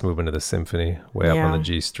 last movement of the symphony, way up on the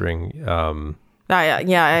G string.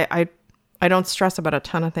 I don't stress about a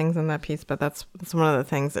ton of things in that piece, but that's one of the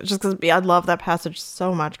things. It's just because I love that passage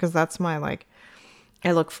so much because that's my like.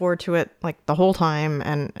 I look forward to it like the whole time,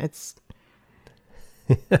 and it's.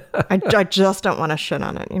 I just don't want to shit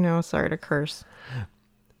on it. Sorry to curse.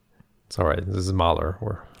 It's all right. This is Mahler.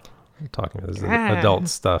 We're talking. This is adult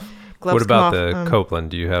stuff. Gloves what about the Copland?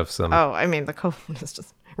 Do you have some? Oh, I mean, the Copland is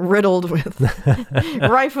just riddled with,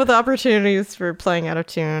 rife with opportunities for playing out of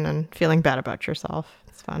tune and feeling bad about yourself.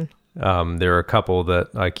 It's fun. There are a couple that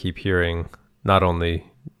I keep hearing, not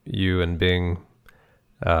only you and Bing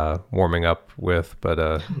warming up with, but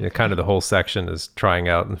kind of the whole section is trying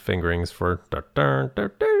out and fingerings for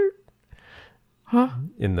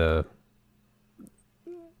in the.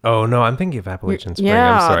 Oh no, I'm thinking of Appalachian Spring.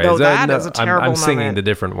 Yeah, I'm sorry. no, that is a terrible I'm singing moment. the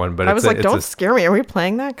different one, but I was like, "Don't scare me." Are we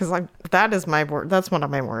playing that? Because that is my worst. That's one of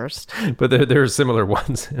my worst. But there are similar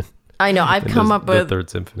ones. I know. I've come up with the Third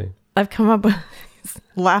Symphony. I've come up with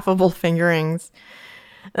laughable fingerings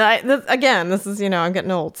This is, I'm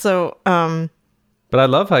getting old. So, But I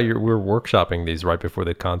love how we're workshopping these right before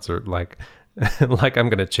the concert, like like I'm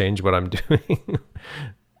going to change what I'm doing.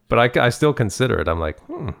 But I still consider it. I'm like,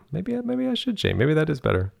 maybe I should change. Maybe that is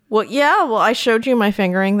better. well, yeah. Well, I showed you my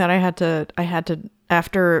fingering that I had to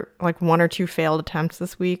after like one or two failed attempts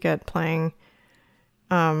this week at playing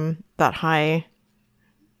that high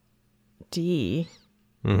D.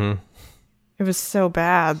 Mm-hmm. It was so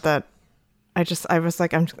bad that I was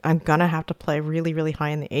like, I'm gonna have to play really, really high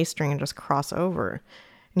in the A string and just cross over.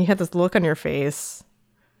 And you had this look on your face.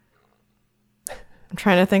 I'm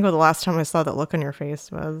trying to think what the last time I saw that look on your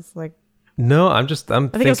face was like. No, I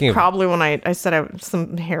think it was probably when I said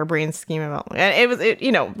some harebrained scheme about it was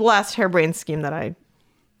the last harebrained scheme that I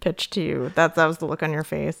pitched to you. That was the look on your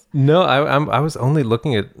face. No, I was only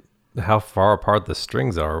looking at how far apart the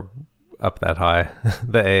strings are up that high,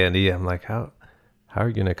 the A and E. I'm like, how are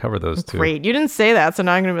you going to cover those two? Great, you didn't say that, so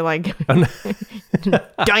now I'm going to be like,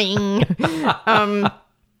 dying.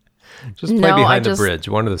 Just play behind the bridge.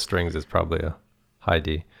 One of the strings is probably a high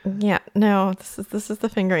D. Yeah, no, this is the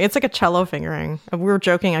fingering. It's like a cello fingering. We were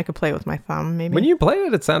joking I could play it with my thumb, maybe. When you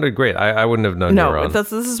played it sounded great. I wouldn't have known you were on.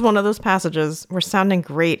 This is one of those passages where sounding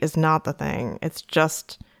great is not the thing. It's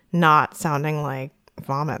just not sounding like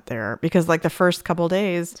vomit there. Because like the first couple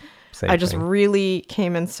days, I just really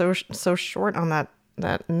came in so short on that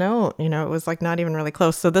note. It was like not even really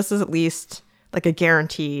close. So this is at least like a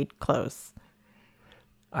guaranteed close.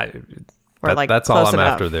 That's all I'm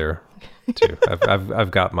after there. Too.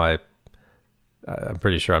 I've got my. I'm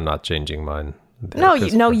pretty sure I'm not changing mine. No,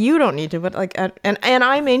 you don't need to. But like, and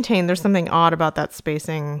I maintain there's something odd about that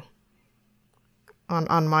spacing.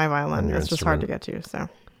 On my violin, it's just hard to get to. So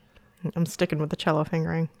I'm sticking with the cello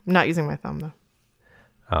fingering. I'm not using my thumb though.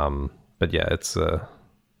 But yeah, it's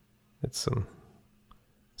some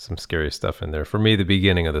scary stuff in there. For me, the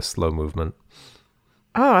beginning of the slow movement.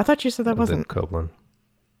 Oh, I thought you said that wasn't Copland.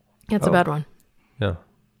 It's a bad one. Yeah.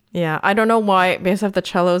 Yeah, I don't know why, because I have the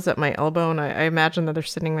cellos at my elbow, and I imagine that they're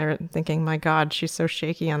sitting there thinking, my God, she's so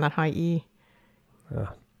shaky on that high E.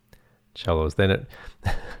 Cellos. Then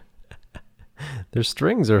their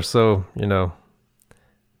strings are so,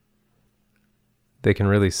 they can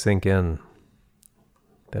really sink in.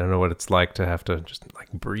 They don't know what it's like to have to just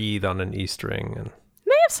like breathe on an E string. And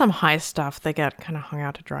they have some high stuff that get kind of hung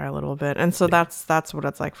out to dry a little bit. And so that's what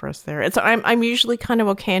it's like for us there. I'm usually kind of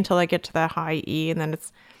okay until I get to that high E, and then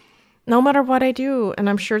it's, no matter what I do, and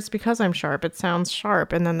I'm sure it's because I'm sharp, it sounds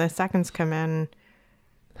sharp, and then the seconds come in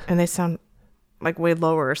and they sound like way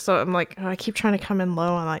lower. So I'm like, I keep trying to come in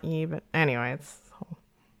low on that E, but anyway,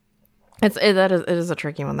 it is a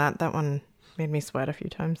tricky one. That one made me sweat a few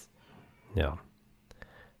times. Yeah.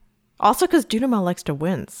 Also because Dudamel likes to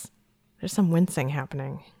wince. There's some wincing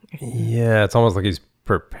happening. Yeah, it's almost like he's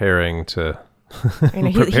preparing to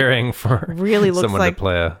preparing for really looks someone like, to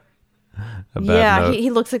play a bad note. He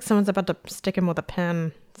looks like someone's about to stick him with a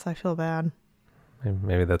pen, so I feel bad.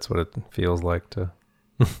 Maybe that's what it feels like to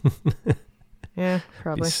yeah,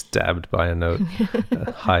 probably be stabbed by a note,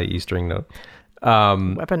 a high E string note.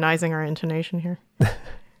 Weaponizing our intonation here.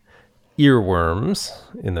 Earworms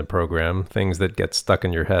in the program, things that get stuck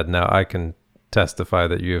in your head. Now I can testify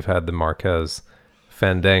that you have had the Marquez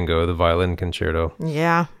Fandango, the violin concerto.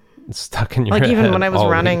 Yeah. Stuck in your head. Like even when I was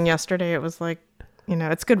running yesterday, it was like,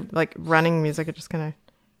 it's good, like running music. It just kind of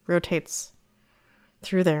rotates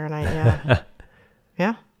through there. And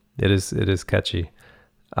yeah. It is catchy.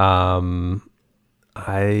 I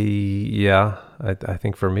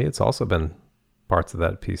think for me, it's also been parts of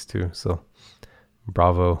that piece too. So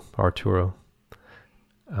bravo, Arturo.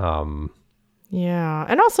 Yeah.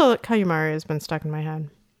 And also Kayumari has been stuck in my head.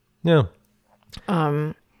 Yeah.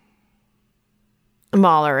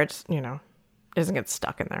 Mahler, it's, doesn't get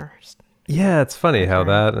stuck in there. Yeah, it's funny how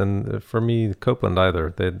that, and for me, Copland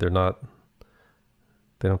either, they don't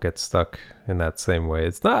get stuck in that same way.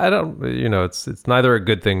 It's not, it's neither a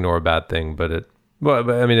good thing nor a bad thing, but it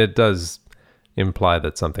does imply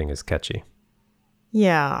that something is catchy.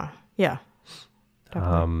 Yeah. Yeah.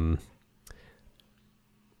 Definitely.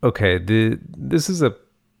 Okay. We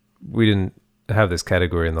didn't have this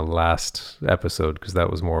category in the last episode because that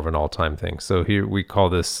was more of an all-time thing. So here we call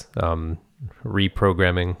this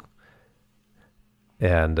reprogramming.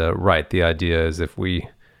 And the idea is if we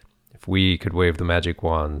could wave the magic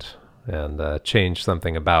wand and change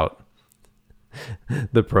something about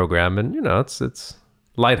the program, and it's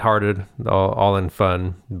lighthearted, all in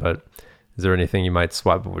fun. But is there anything you might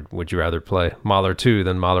swap? Would you rather play Mahler 2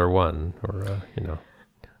 than Mahler 1, or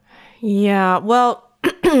Yeah, well,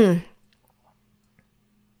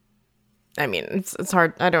 I mean, it's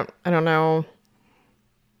hard. I don't know.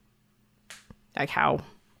 like how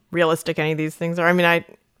realistic any of these things are. I mean,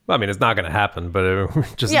 Well, I mean, it's not going to happen, but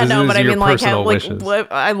just yeah, this no, is but I your mean, like, personal wishes.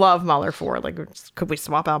 I love Mahler 4. Like, could we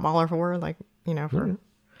swap out Mahler 4? Like, for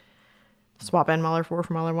swap in Mahler 4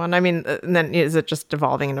 for Mahler 1? I mean, and then is it just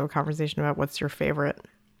devolving into a conversation about what's your favorite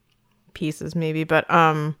pieces, maybe? But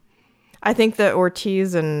I think that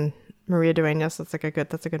Ortiz and Maria Duenas, that's a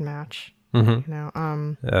good match.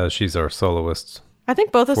 Mm-hmm. She's our soloist. I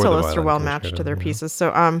think both the For the soloists are violin well matched to their concerto, pieces.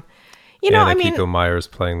 So, Anna I mean, Kiko Myers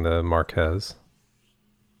playing the Marquez.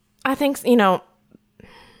 I think,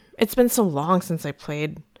 it's been so long since I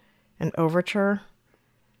played an overture,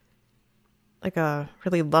 like a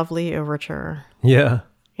really lovely overture. Yeah.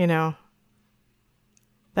 That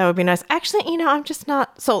would be nice. Actually, I'm just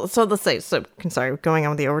not so let's say, sorry, going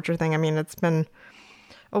on with the overture thing. I mean, it's been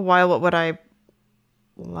a while. What would I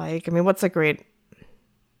like? I mean, what's a great,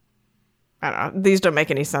 I don't know, these don't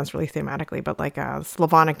make any sense really thematically, but like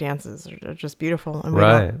Slavonic dances are just beautiful, and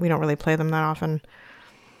we don't really play them that often.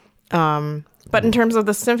 But in terms of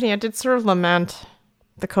the symphony, I did sort of lament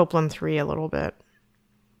the Copland 3 a little bit.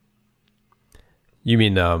 You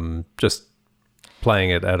mean just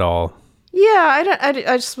playing it at all? Yeah,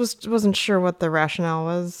 I just wasn't sure what the rationale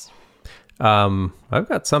was. I've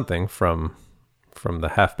got something from the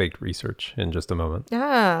Half-Baked research in just a moment.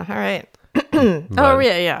 Ah, all right. Oh,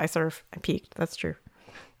 yeah, I peeked. That's true.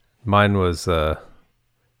 Mine was, we're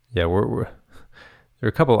there are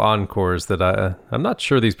a couple encores that I'm not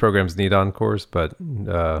sure these programs need encores, but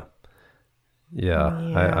I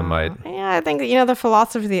might. Yeah, I think that, the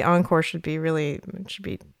philosophy of the encore should be really,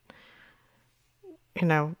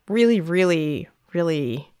 really,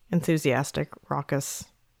 really enthusiastic, raucous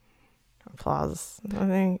applause, I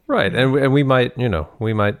think. Right, and we might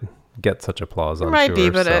get such applause, I'm sure. Might be,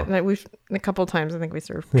 but so. we've a couple of times I think we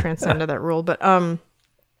sort of transcended that rule. But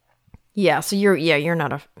yeah. So you're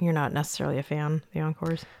not necessarily a fan of the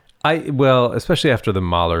encores. Especially after the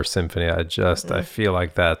Mahler Symphony, I feel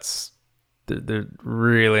like that's there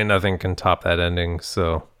really nothing can top that ending.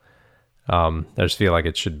 So I just feel like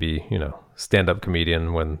it should be stand-up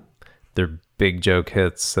comedian when their big joke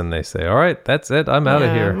hits and they say, "All right, that's it, I'm out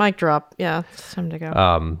of here." Mic drop. Yeah, it's time to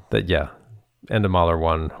go. End of Mahler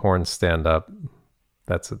 1, horns stand up.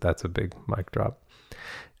 That's a big mic drop.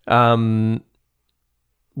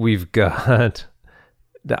 We've got,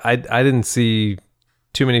 I didn't see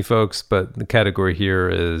too many folks, but the category here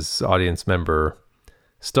is audience member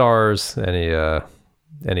stars.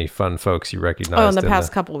 Any fun folks you recognize? Oh, in the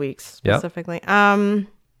past couple weeks specifically. Yep.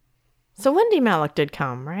 So Wendy Malick did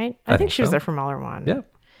come, right? I think she was there for Mahler 1. Yeah.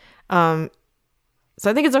 So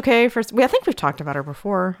I think it's okay I think we've talked about her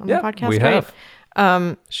before on the podcast. We right?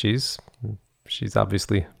 have. She's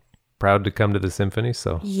obviously proud to come to the symphony.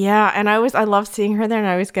 So yeah, and I love seeing her there, and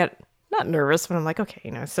I always get not nervous when I'm like,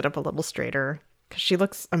 okay, sit up a little straighter because she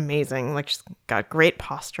looks amazing. Like she's got great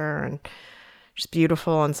posture and she's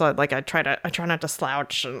beautiful, and so like I try not to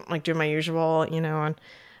slouch and like do my usual,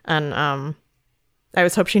 and I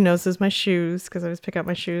always hope she notices my shoes because I always pick up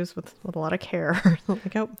my shoes with a lot of care.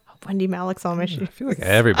 Like, oh, Wendy Malick's on my shoes. I feel like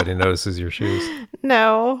everybody notices your shoes.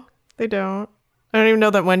 No, they don't. I don't even know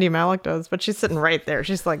that Wendy Malick does, but she's sitting right there.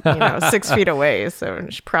 She's like, 6 feet away. So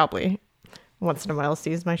she probably once in a while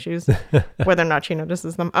sees my shoes, whether or not she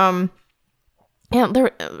notices them.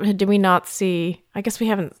 Did we not see, I guess I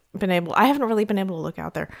haven't really been able to look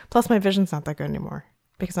out there. Plus my vision's not that good anymore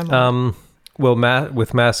because I'm old. Well,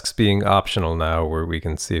 with masks being optional now, where we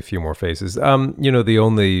can see a few more faces, the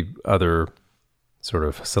only other sort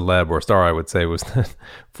of celeb or star I would say was that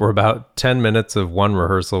for about 10 minutes of one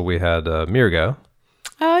rehearsal, we had Mirga.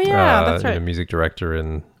 Oh yeah, that's right. Music director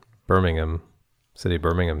in City of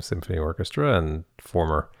Birmingham Symphony Orchestra and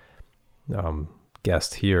former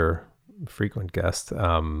guest here, frequent guest.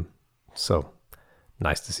 So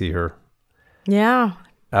nice to see her. Yeah,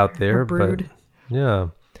 out there. Brood. But yeah.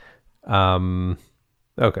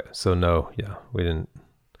 Okay, so we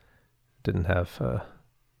didn't have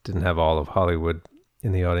all of Hollywood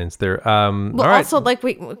in the audience there. Well, also like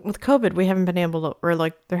with COVID, we haven't been able to, or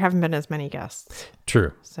like there haven't been as many guests.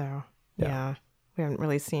 True. So yeah we haven't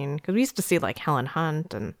really seen, because we used to see like Helen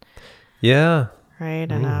Hunt and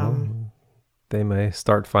right, and they may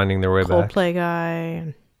start finding their way back. Coldplay guy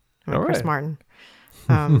and Chris Martin.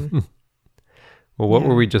 Well, what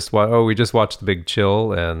were we just we just watched The Big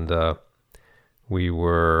Chill, and we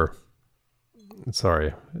were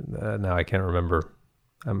now I can't remember.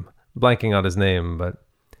 I'm blanking on his name, but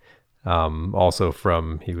also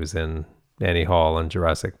he was in Annie Hall and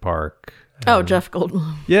Jurassic Park. Jeff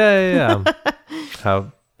Goldblum. Yeah.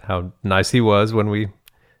 How nice he was when we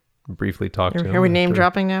briefly talked to him. Are we name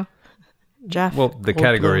dropping now? Jeff. Well, the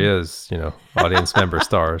category is, audience member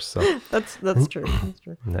stars. So That's true. That's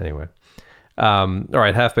true. anyway, all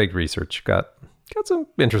right, half-baked research got some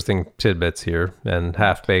interesting tidbits here, and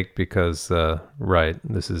half-baked because right,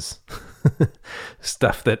 this is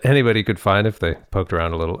stuff that anybody could find if they poked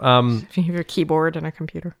around a little. If you have your keyboard and a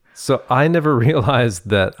computer. So I never realized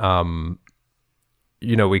that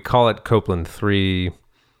we call it Copland 3.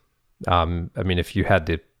 I mean, if you had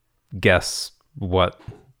to guess what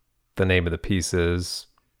the name of the piece is,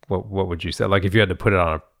 what would you say? Like if you had to put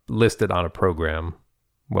it list it on a program,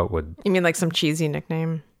 what would... You mean like some cheesy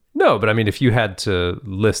nickname? No, but I mean, if you had to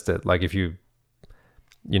list it, like if you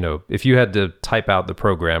had to type out the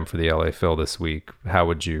program for the LA Phil this week, what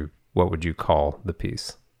would you call the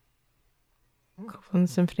piece? Copland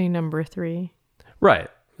Symphony Number 3. Right.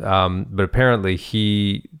 But apparently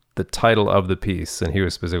the title of the piece, and he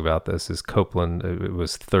was specific about this, is Copland. It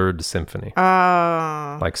was Third Symphony.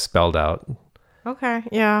 Like spelled out. Okay.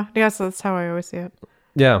 Yeah. Yes, that's how I always see it.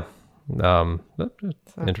 Yeah.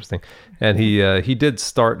 Interesting. And he did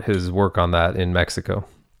start his work on that in Mexico.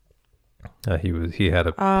 He had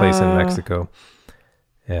a place in Mexico.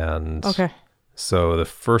 And okay. So the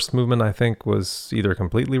first movement, I think, was either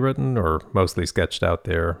completely written or mostly sketched out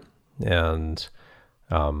there. And,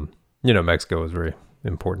 Mexico was very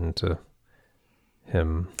important to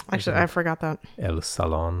him. Actually, I forgot that. El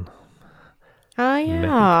Salon. Oh,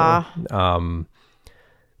 yeah.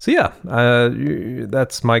 So, yeah,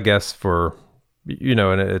 that's my guess for,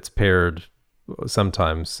 and it's paired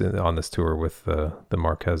sometimes on this tour with the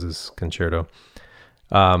Marquez's concerto.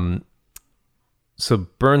 So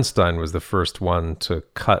Bernstein was the first one to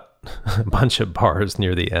cut a bunch of bars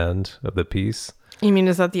near the end of the piece. You mean,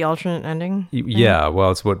 is that the alternate ending? Yeah,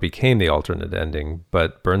 well, it's what became the alternate ending,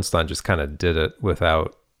 but Bernstein just kind of did it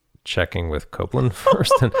without checking with Copland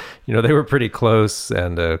first. And, they were pretty close,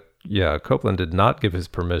 and Copland did not give his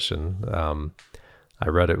permission. I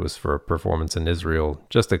read it was for a performance in Israel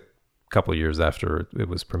just a couple years after it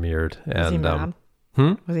was premiered. Was he mad?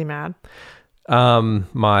 Was he mad?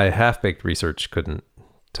 My half-baked research couldn't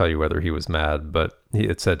tell you whether he was mad, but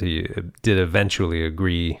it said he did eventually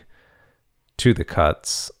agree to the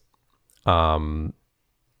cuts. And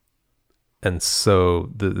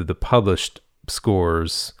so the published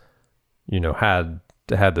scores, had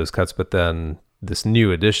those cuts, but then this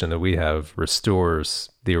new edition that we have restores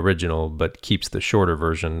the original, but keeps the shorter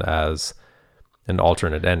version as an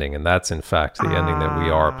alternate ending. And that's in fact the ending that we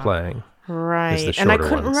are playing. Right. And I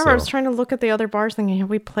couldn't remember. I was trying to look at the other bars thinking, have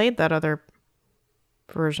we played that other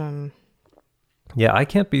version? Yeah, I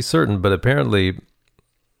can't be certain, but apparently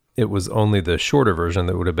it was only the shorter version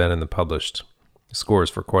that would have been in the published scores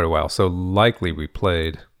for quite a while. So likely we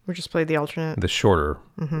just played the alternate, the shorter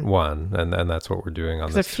one, and that's what we're doing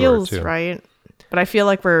on this tour too. It feels right, but I feel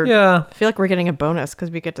like we're getting a bonus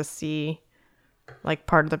because we get to see like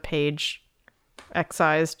part of the page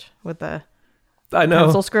excised with the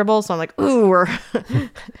pencil scribble. So I'm like, ooh, we're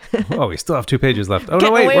oh, we still have 2 pages left. Oh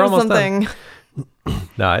no, wait, we're almost something. Done.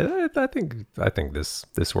 No, I think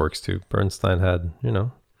this works too. Bernstein had, he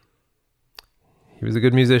was a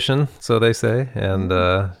good musician, so they say, and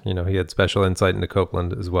he had special insight into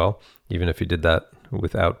Copland as well, even if he did that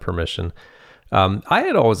without permission. I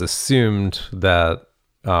had always assumed that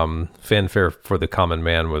Fanfare for the Common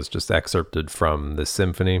Man was just excerpted from the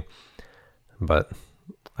symphony, but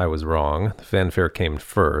I was wrong. The Fanfare came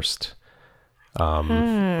first.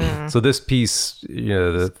 So this piece,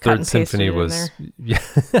 the Third Symphony was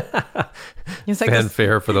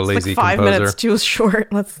Fanfare for the Lazy like 5 Composer. Minutes too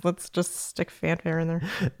short. Let's just stick Fanfare in there.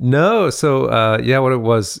 No, so what it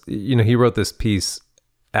was, he wrote this piece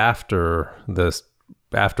after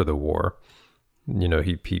the war.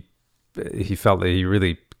 He felt that he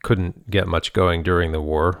really couldn't get much going during the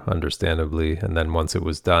war, understandably, and then once it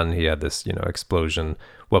was done, he had this explosion.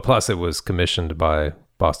 Well, plus it was commissioned by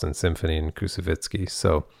Boston Symphony and Kusevitsky,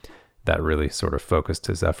 so that really sort of focused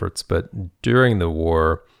his efforts. But during the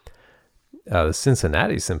war, the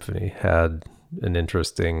Cincinnati Symphony had an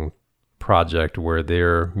interesting project where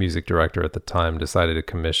their music director at the time decided to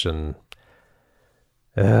commission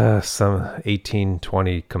some 18,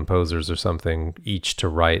 20 composers or something, each to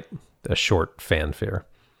write a short fanfare.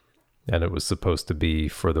 And it was supposed to be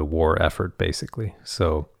for the war effort, basically.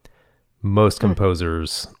 So most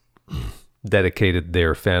composers dedicated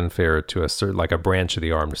their fanfare to a certain, like a branch of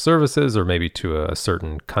the armed services, or maybe to a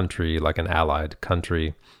certain country, like an allied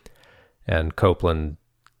country. And Copland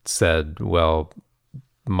said, well,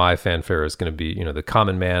 my fanfare is going to be, the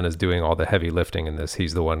common man is doing all the heavy lifting in this.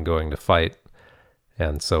 He's the one going to fight.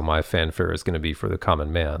 And so my fanfare is going to be for the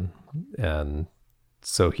common man. And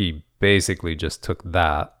so he basically just took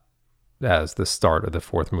that as the start of the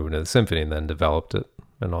fourth movement of the symphony, and then developed it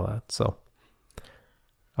and all that. So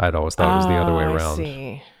I'd always thought it was the other way around. I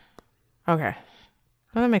see. Okay.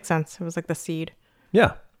 Well, that makes sense. It was like the seed.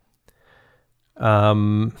 Yeah.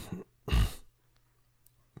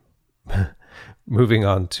 Moving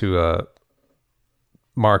on to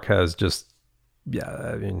Mark has just,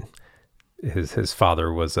 I mean, his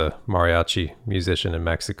father was a mariachi musician in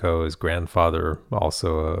Mexico. His grandfather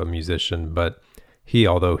also a musician, but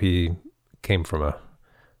although he came from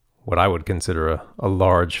what I would consider a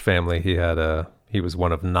large family, he was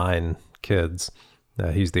one of 9 kids.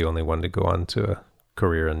 He's the only one to go on to a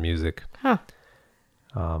career in music. Huh.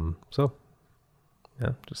 So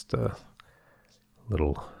yeah, just a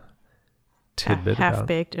little tidbit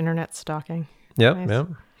half-baked internet stalking. Yep, Nice. yep.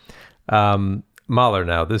 Mahler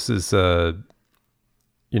now, this is,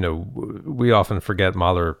 we often forget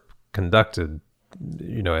Mahler conducted,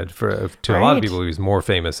 to a lot of people, he was more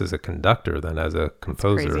famous as a conductor than as a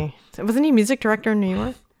composer. Crazy. So wasn't he music director in New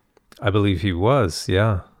York? I believe he was,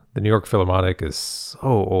 yeah. The New York Philharmonic is so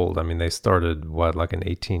old. I mean, they started, like in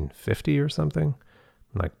 1850 or something?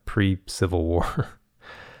 Like pre-Civil War.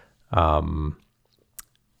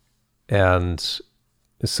 And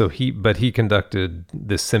so he conducted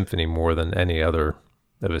this symphony more than any other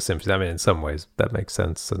of his symphonies. I mean, in some ways that makes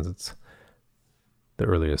sense since it's the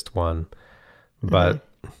earliest one. But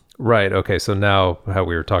right, okay, so now how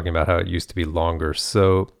we were talking about how it used to be longer.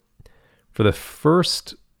 So for the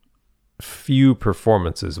first few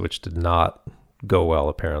performances, which did not go well,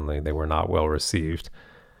 apparently they were not well received,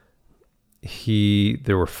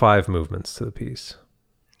 there were 5 movements to the piece.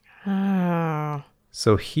 Oh.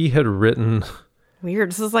 So he had written... Weird.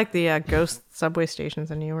 This is like the ghost subway stations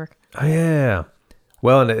in New York. Oh, yeah.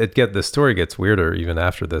 Well, and the story gets weirder even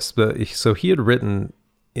after this. But so he had written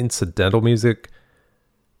incidental music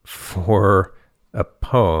for a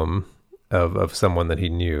poem of someone that he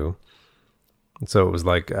knew. And so it was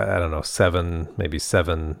like, I don't know, maybe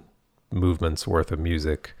 7 movements worth of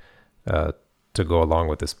music to go along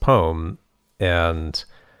with this poem. And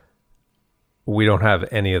we don't have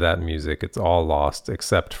any of that music. It's all lost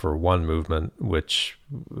except for one movement, which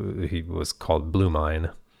he was called Blue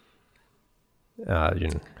Mine.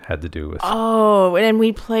 Had to do with and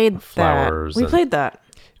we played flowers. We played that.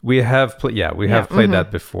 We have played that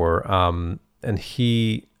before. And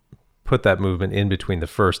he put that movement in between the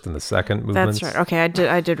first and the second movements. That's right. Okay,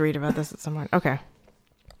 I did read about this at some point. Okay.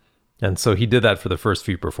 And so he did that for the first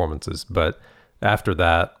few performances, but after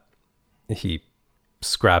that, he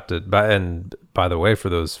scrapped it. And by the way, for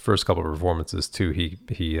those first couple of performances too,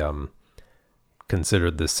 he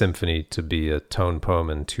considered the symphony to be a tone poem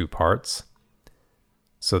in 2 parts.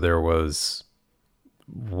 So there was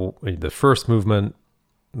the first movement,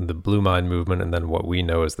 the Blue Mine movement, and then what we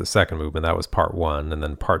know as the second movement. That was part 1, and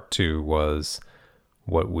then part 2 was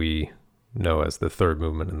what we know as the third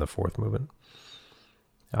movement and the fourth movement.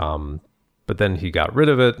 But then he got rid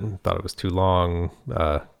of it and thought it was too long.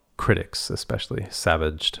 Critics especially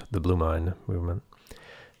savaged the Blue Mine movement,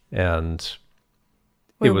 and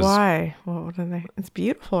why? What are they? It's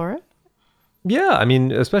beautiful, right? Yeah, I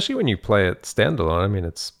mean, especially when you play it standalone. I mean,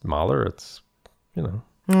 it's Mahler. It's I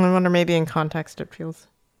wonder, maybe in context it feels.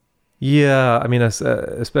 Yeah, I mean,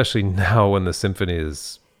 especially now when the symphony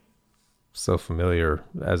is so familiar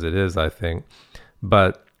as it is, I think.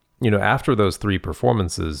 But after those 3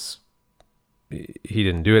 performances, he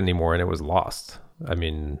didn't do it anymore, and it was lost. I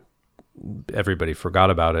mean, everybody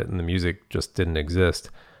forgot about it and the music just didn't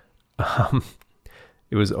exist.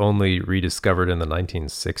 It was only rediscovered in the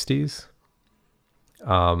 1960s.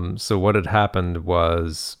 So what had happened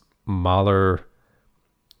was Mahler,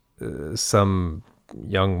 some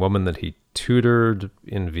young woman that he tutored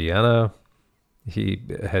in Vienna, he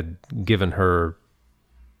had given her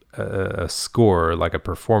a score, like a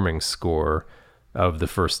performing score of the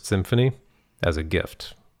First Symphony as a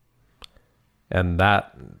gift. And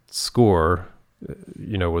that score,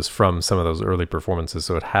 was from some of those early performances,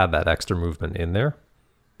 so it had that extra movement in there.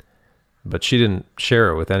 But she didn't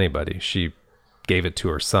share it with anybody. She gave it to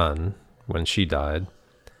her son when she died.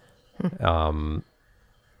 And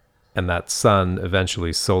that son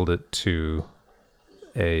eventually sold it to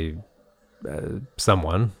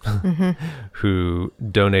someone who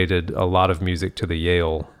donated a lot of music to the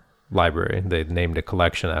Yale Library. They'd named a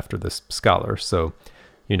collection after this scholar. So,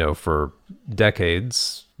 for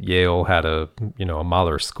decades, Yale had a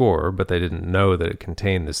Mahler score, but they didn't know that it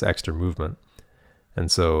contained this extra movement. And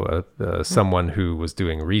so someone who was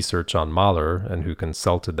doing research on Mahler and who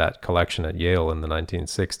consulted that collection at Yale in the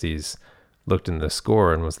 1960s looked in the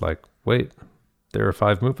score and was like, wait, there are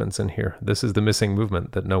 5 movements in here. This is the missing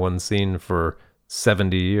movement that no one's seen for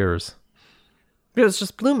 70 years. It was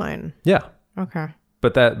just Blue Mine. Yeah. Okay.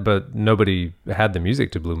 But nobody had the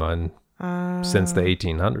music to Blue Mine since the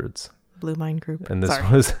 1800s. Blue Mine Group. And this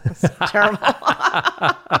Sorry. was That's terrible.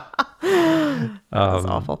 That's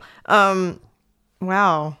awful.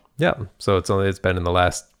 Wow. Yeah. So it's been in the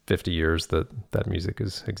last 50 years that music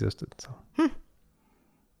has existed. So. All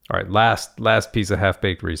right. Last piece of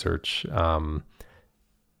half-baked research.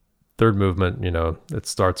 Third movement, it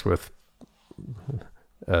starts with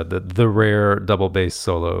the rare double bass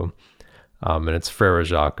solo, and it's Frere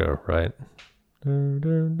Jacques, right? But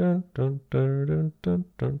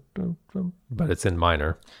it's in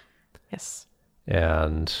minor. Yes.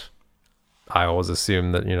 And I always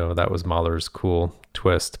assumed that, that was Mahler's cool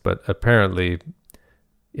twist, but apparently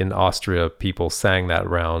in Austria, people sang that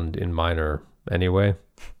round in minor anyway.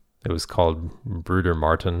 It was called Bruder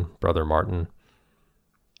Martin, Brother Martin.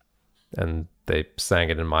 And they sang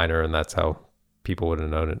it in minor, and that's how people would have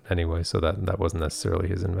known it anyway. So that wasn't necessarily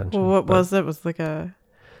his invention. Well, was it? Was it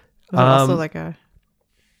also like a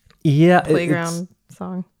playground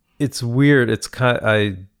song? It's weird. It's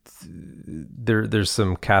there's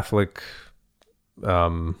some Catholic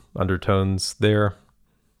undertones there,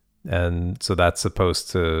 and so that's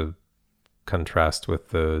supposed to contrast with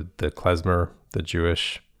the klezmer, the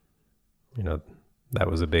Jewish. That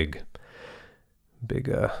was a big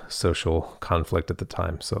social conflict at the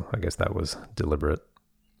time. So I guess that was deliberate.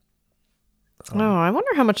 I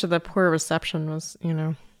wonder how much of the poor reception was,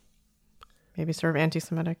 maybe sort of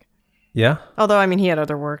anti-Semitic. Yeah. Although, I mean, he had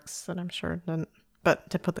other works that I'm sure didn't. But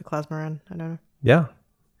to put the klezmer in, I don't know. Yeah.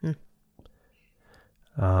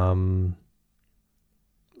 All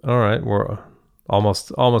right. We're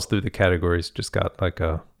almost through the categories. Just got like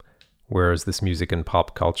where is this music in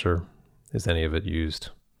pop culture? Is any of it used?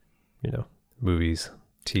 Movies,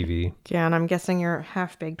 TV. Yeah, and I'm guessing your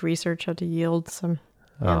half-baked research had to yield some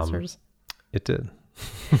answers. It did.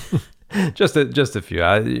 just a few.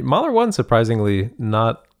 Mahler 1, surprisingly,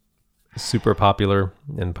 not super popular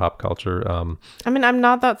in pop culture. I mean, I'm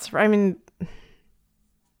not that.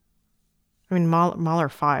 Mahler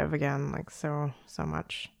 5 again, like so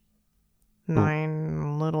much. 9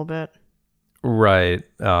 a little bit. Right.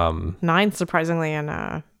 9 surprisingly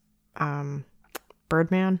in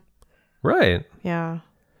Birdman. Right. Yeah.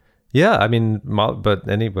 Yeah, I mean, but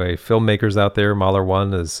anyway, filmmakers out there, Mahler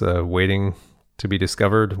 1 is waiting to be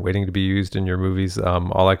discovered, waiting to be used in your movies.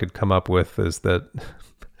 All I could come up with is that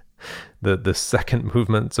the second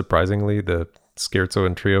movement, surprisingly, the scherzo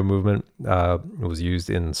and trio movement, was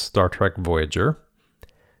used in Star Trek Voyager,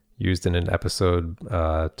 used in an episode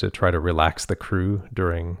to try to relax the crew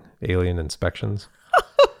during alien inspections.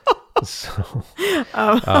 So,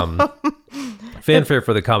 fanfare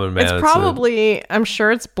for the common man. It's probably, I'm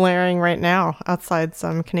sure it's blaring right now outside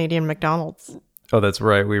some Canadian McDonald's. Oh, that's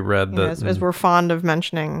right. We read that. As we're fond of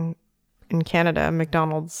mentioning in Canada,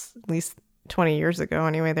 McDonald's, at least 20 years ago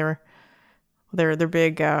anyway, their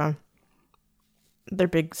big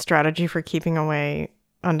strategy for keeping away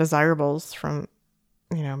undesirables from,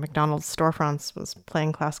 McDonald's storefronts was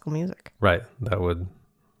playing classical music. Right. That would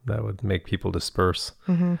make people disperse.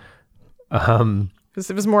 Mm-hmm. Because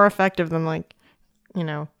it was more effective than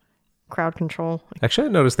crowd control. Actually, I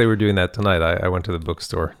noticed they were doing that tonight. I went to the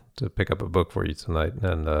bookstore to pick up a book for you tonight,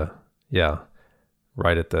 and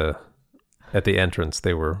right at the entrance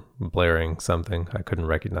they were blaring something I couldn't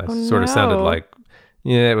recognize. Oh, sort of sounded like,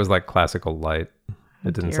 it was like classical light.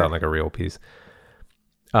 It didn't sound like a real piece.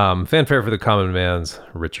 Fanfare for the common man's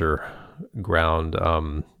richer ground.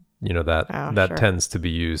 That tends to be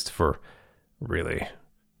used for really,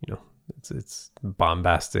 it's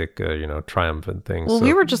bombastic, triumphant things. Well,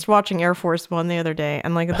 we were just watching Air Force One the other day,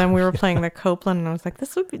 and then we were playing the Copland, and I was like,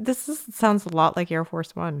 this sounds a lot like Air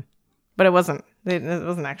Force One, but it wasn't. It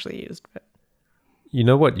wasn't actually used. But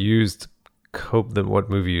what used what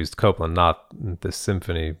movie used Copland? Not the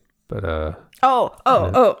symphony, but no,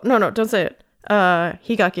 don't say it.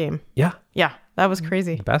 He Got Game. Yeah, that was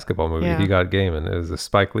crazy. The basketball movie. Yeah. He Got Game, and it was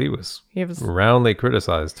Spike Lee was roundly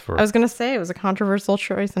criticized for. I was gonna say it was a controversial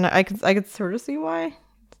choice, and I could sort of see why. It's a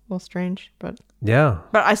little strange, but yeah.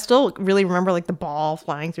 But I still really remember the ball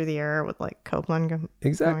flying through the air with Copeland.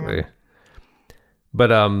 Exactly.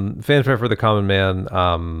 But fanfare for the common man.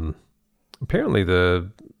 Apparently,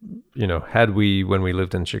 when we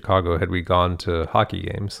lived in Chicago, had we gone to hockey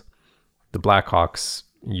games, the Blackhawks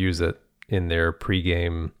use it in their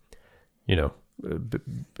pregame.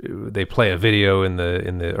 They play a video in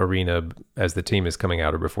the arena as the team is coming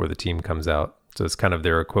out or before the team comes out. So it's kind of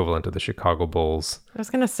their equivalent to the Chicago Bulls. I was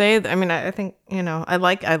gonna say, I think I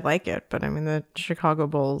like it, but the Chicago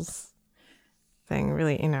Bulls thing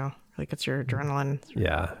really Really gets your adrenaline.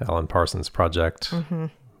 Yeah, Alan Parsons Project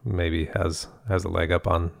maybe has a leg up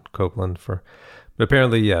on Copeland for. But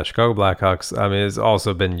apparently, yeah, Chicago Blackhawks. I mean, it's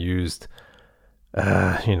also been used,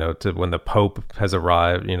 to when the Pope has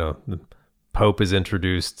arrived. The Pope is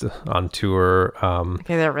introduced on tour.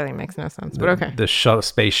 Okay, that really makes no sense, but okay. The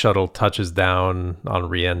space shuttle touches down on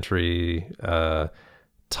re-entry,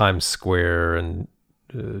 Times Square, and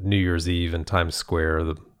New Year's Eve in Times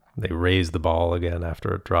Square. They raise the ball again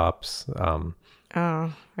after it drops.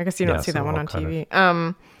 I guess you don't see that one on TV.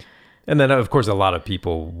 And then, of course, a lot of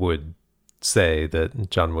people would say that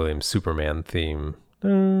John Williams' Superman theme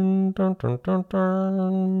okay.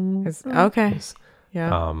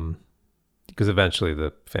 Yeah. Because eventually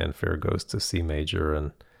the fanfare goes to C major,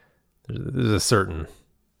 and there's a certain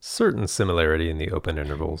similarity in the open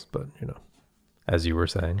intervals, but as you were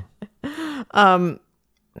saying. All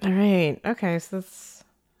right. Okay. So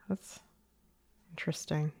that's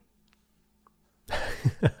interesting.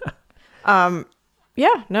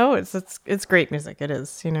 Yeah. No. It's great music. It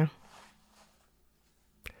is.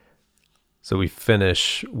 So we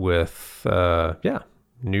finish with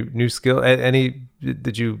new skill.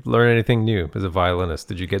 Did you learn anything new as a violinist?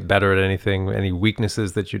 Did you get better at anything? Any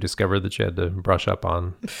weaknesses that you discovered that you had to brush up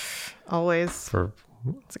on? Always.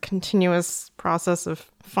 It's a continuous process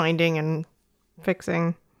of finding and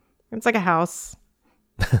fixing. It's like a house.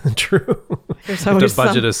 True. There's always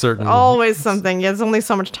always something. Yeah, there's only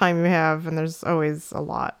so much time you have, and there's always a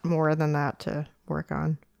lot more than that to work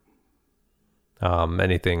on.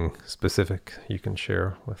 Anything specific you can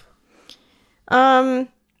share with? I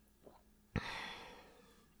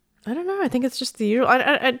don't know. I think it's just the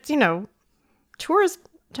usual. Tour is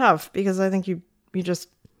tough because I think you just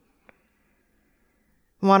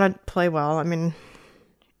want to play well. I mean,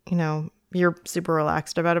 you're super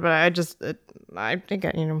relaxed about it, but I think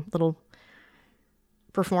little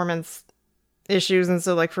performance issues, and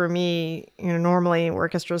so like for me, normally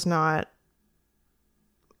orchestra's not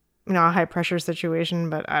a high pressure situation,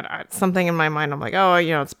 but something in my mind, I'm like, oh,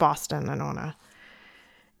 it's Boston. I don't want to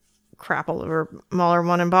crap all over Mahler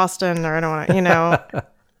 1 in Boston, or I don't want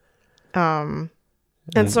to,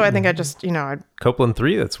 and so I think I just, Copeland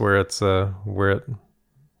 3, that's where it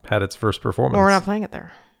had its first performance. Well, we're not playing it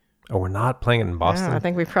there. Oh, we're not playing it in Boston? Yeah, I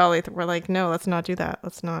think we probably we're like, no, let's not do that.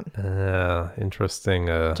 Let's not. Interesting.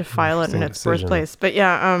 Defile it in its decision. birthplace. But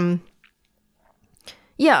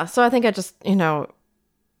yeah, so I think I just,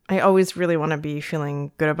 I always really want to be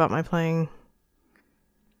feeling good about my playing,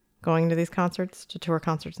 going to these concerts, to tour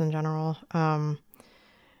concerts in general.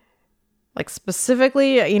 Like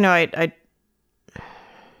specifically, I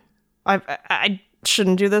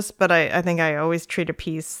shouldn't do this, but I think I always treat a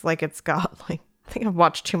piece like it's got like, I think I've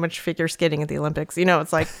watched too much figure skating at the Olympics.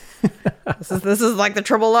 It's like this is like the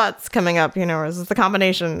triple Lutz coming up, or is this the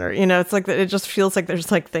combination, or it's like it just feels like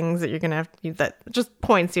there's like things that you're gonna have that just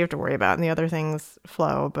points you have to worry about, and the other things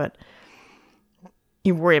flow, but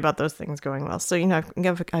you worry about those things going well. So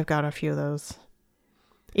I've got a few of those,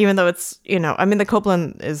 even though it's I mean the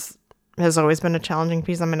Copeland has always been a challenging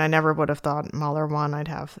piece. I mean I never would have thought Mahler 1 I'd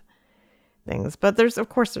have things, but there's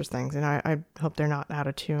things, I hope they're not out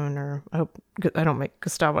of tune, or I hope I don't make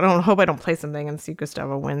Gustavo, I don't play something and see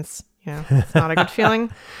Gustavo wince. It's not a good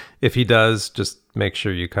feeling. If he does, just make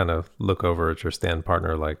sure you kind of look over at your stand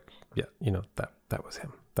partner like, yeah, that was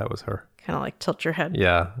him, that was her, kind of like tilt your head to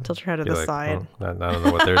the side. I don't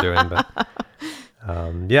know what they're doing, but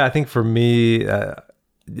I think for me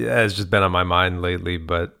it's just been on my mind lately,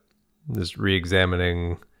 but just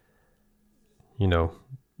re-examining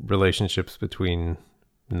relationships between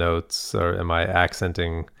notes, or am I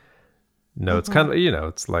accenting notes? Kind of,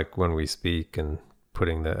 it's like when we speak and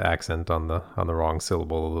putting the accent on the wrong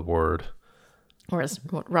syllable of the word. Or as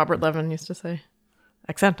what Robert Levin used to say,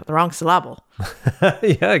 accent on the wrong syllable.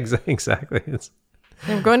 Yeah, exactly.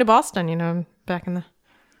 I'm going to Boston, I'm back in the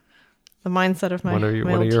mindset of my one of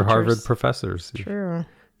your teachers. Harvard professors. Sure.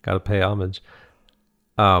 Got to pay homage.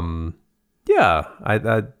 Yeah,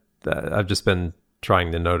 I've just been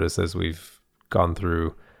trying to notice as we've gone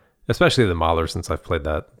through, especially the Mahler, since I've played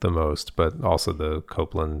that the most, but also the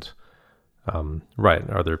Copeland. Right.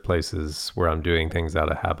 Are there places where I'm doing things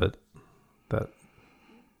out of habit that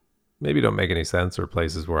maybe don't make any sense, or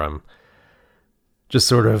places where I'm just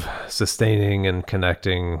sort of sustaining and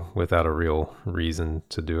connecting without a real reason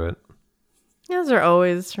to do it? Yeah, those are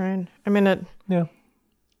always, right? I mean, yeah.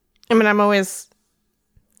 I mean, I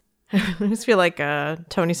just feel like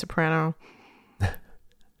Tony Soprano.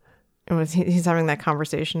 He's having that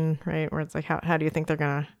conversation, right? Where it's like, how do you think they're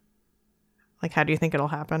gonna, like, how do you think it'll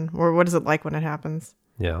happen? Or what is it like when it happens?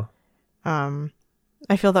 Yeah.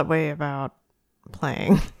 I feel that way about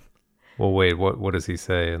playing. Well, wait, what does he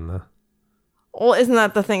say in the... Well, isn't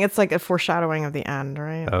that the thing? It's like a foreshadowing of the end,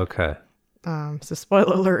 right? Okay. So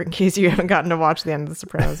spoiler alert in case you haven't gotten to watch the end of The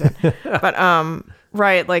Sopranos yet. But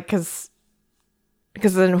right, like because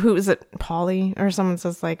then who is it? Polly or someone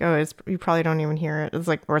says like, oh, you probably don't even hear it. It's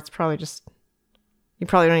like, or it's probably just you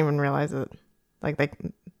probably don't even realize it. Like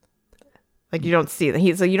you don't see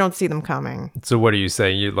that. So you don't see them coming. So what are you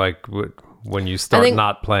saying? You like when you start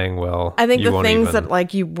not playing well? I think the things that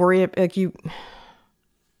like you worry, like you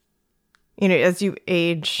know, as you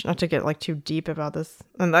age, not to get like too deep about this,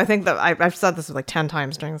 and I think that I've said this like 10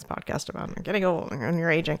 times during this podcast about getting old and you're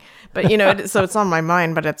aging, but you know, so it's on my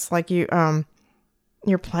mind. But it's like you're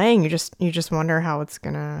playing, you just wonder how it's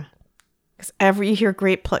gonna, because you hear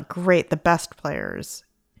great, the best players,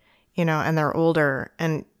 you know, and they're older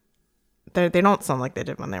and they don't sound like they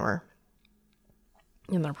did when they were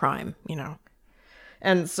in their prime, you know,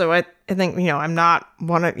 and so I think, you know, you're not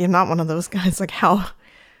one of those guys. Like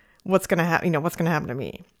what's gonna happen? You know, what's gonna happen to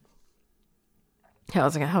me?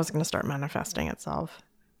 How's it gonna start manifesting itself?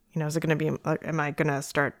 You know, is it gonna be? Am I gonna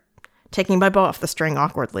start taking my bow off the string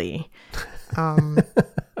awkwardly?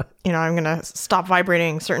 You know, I'm gonna stop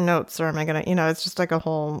vibrating certain notes, or am I gonna? You know, it's just like a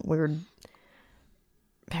whole weird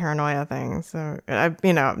paranoia thing. So,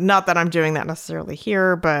 you know, not that I'm doing that necessarily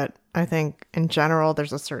here, but I think in general,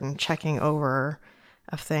 there's a certain checking over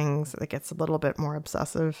of things that gets a little bit more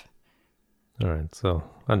obsessive. All right. So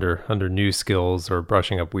under new skills or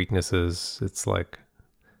brushing up weaknesses, it's like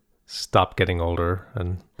stop getting older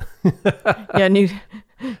and yeah,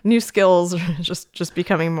 new skills are just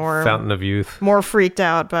becoming more fountain of youth, more freaked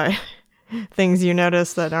out by things you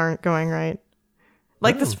notice that aren't going right.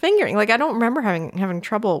 Like this fingering. Like I don't remember having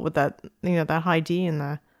trouble with that, you know, that high D in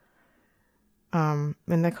the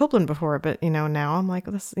Copland before, but you know, now I'm like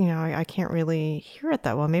this, you know, I can't really hear it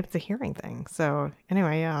that well. Maybe it's a hearing thing. So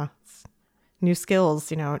anyway, yeah. New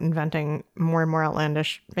skills, you know, inventing more and more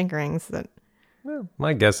outlandish fingerings that... Well,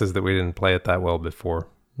 my guess is that we didn't play it that well before.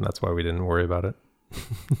 And that's why we didn't worry about it.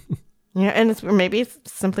 Yeah, and maybe it's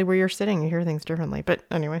simply where you're sitting, you hear things differently. But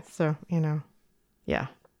anyway, so, you know, yeah.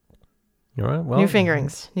 All right, well... New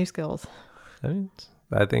fingerings, new skills. I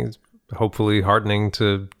think it's hopefully heartening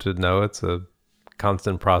to know it's a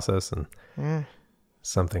constant process and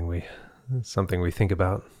something we think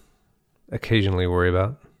about, occasionally worry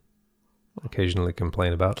about. Occasionally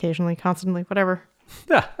complain about. Occasionally, constantly, whatever.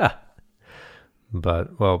 But,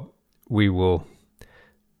 well, we will,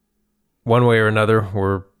 one way or another,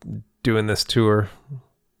 we're doing this tour,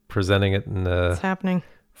 presenting it in it's happening.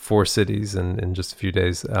 4 cities in just a few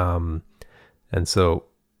days. And so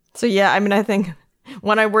yeah, I mean, I think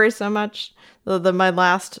when I worry so much, my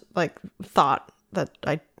last like thought that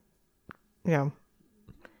I, you know,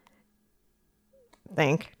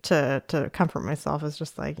 think to comfort myself is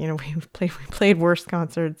just like, you know, we played worse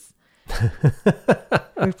concerts.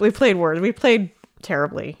 we played worse. We played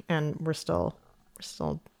terribly, and we're still,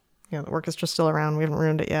 you know, the orchestra's still around. We haven't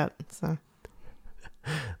ruined it yet. So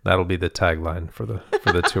that'll be the tagline for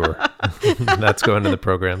the tour. That's going to the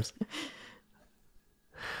programs.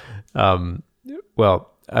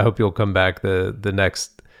 Well, I hope you'll come back the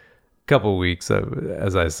next couple weeks.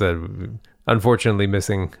 As I said, unfortunately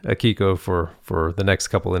missing Akiko for the next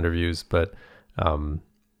couple interviews, but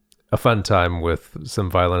a fun time with some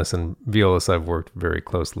violinists and violists I've worked very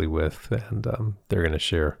closely with, and they're going to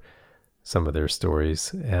share some of their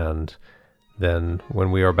stories. And then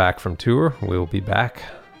when we are back from tour, we'll be back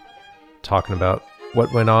talking about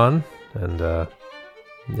what went on. And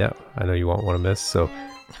yeah, I know you won't want to miss. So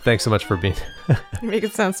thanks so much for being... You make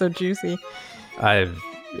it sound so juicy. I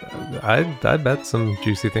bet some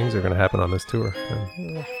juicy things are going to happen on this tour.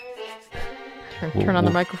 Turn on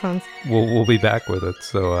the microphones. We'll be back with it.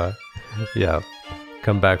 So yeah,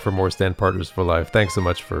 come back for more Stand Partners for Life. Thanks so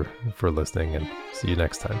much for listening, and see you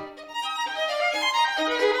next time.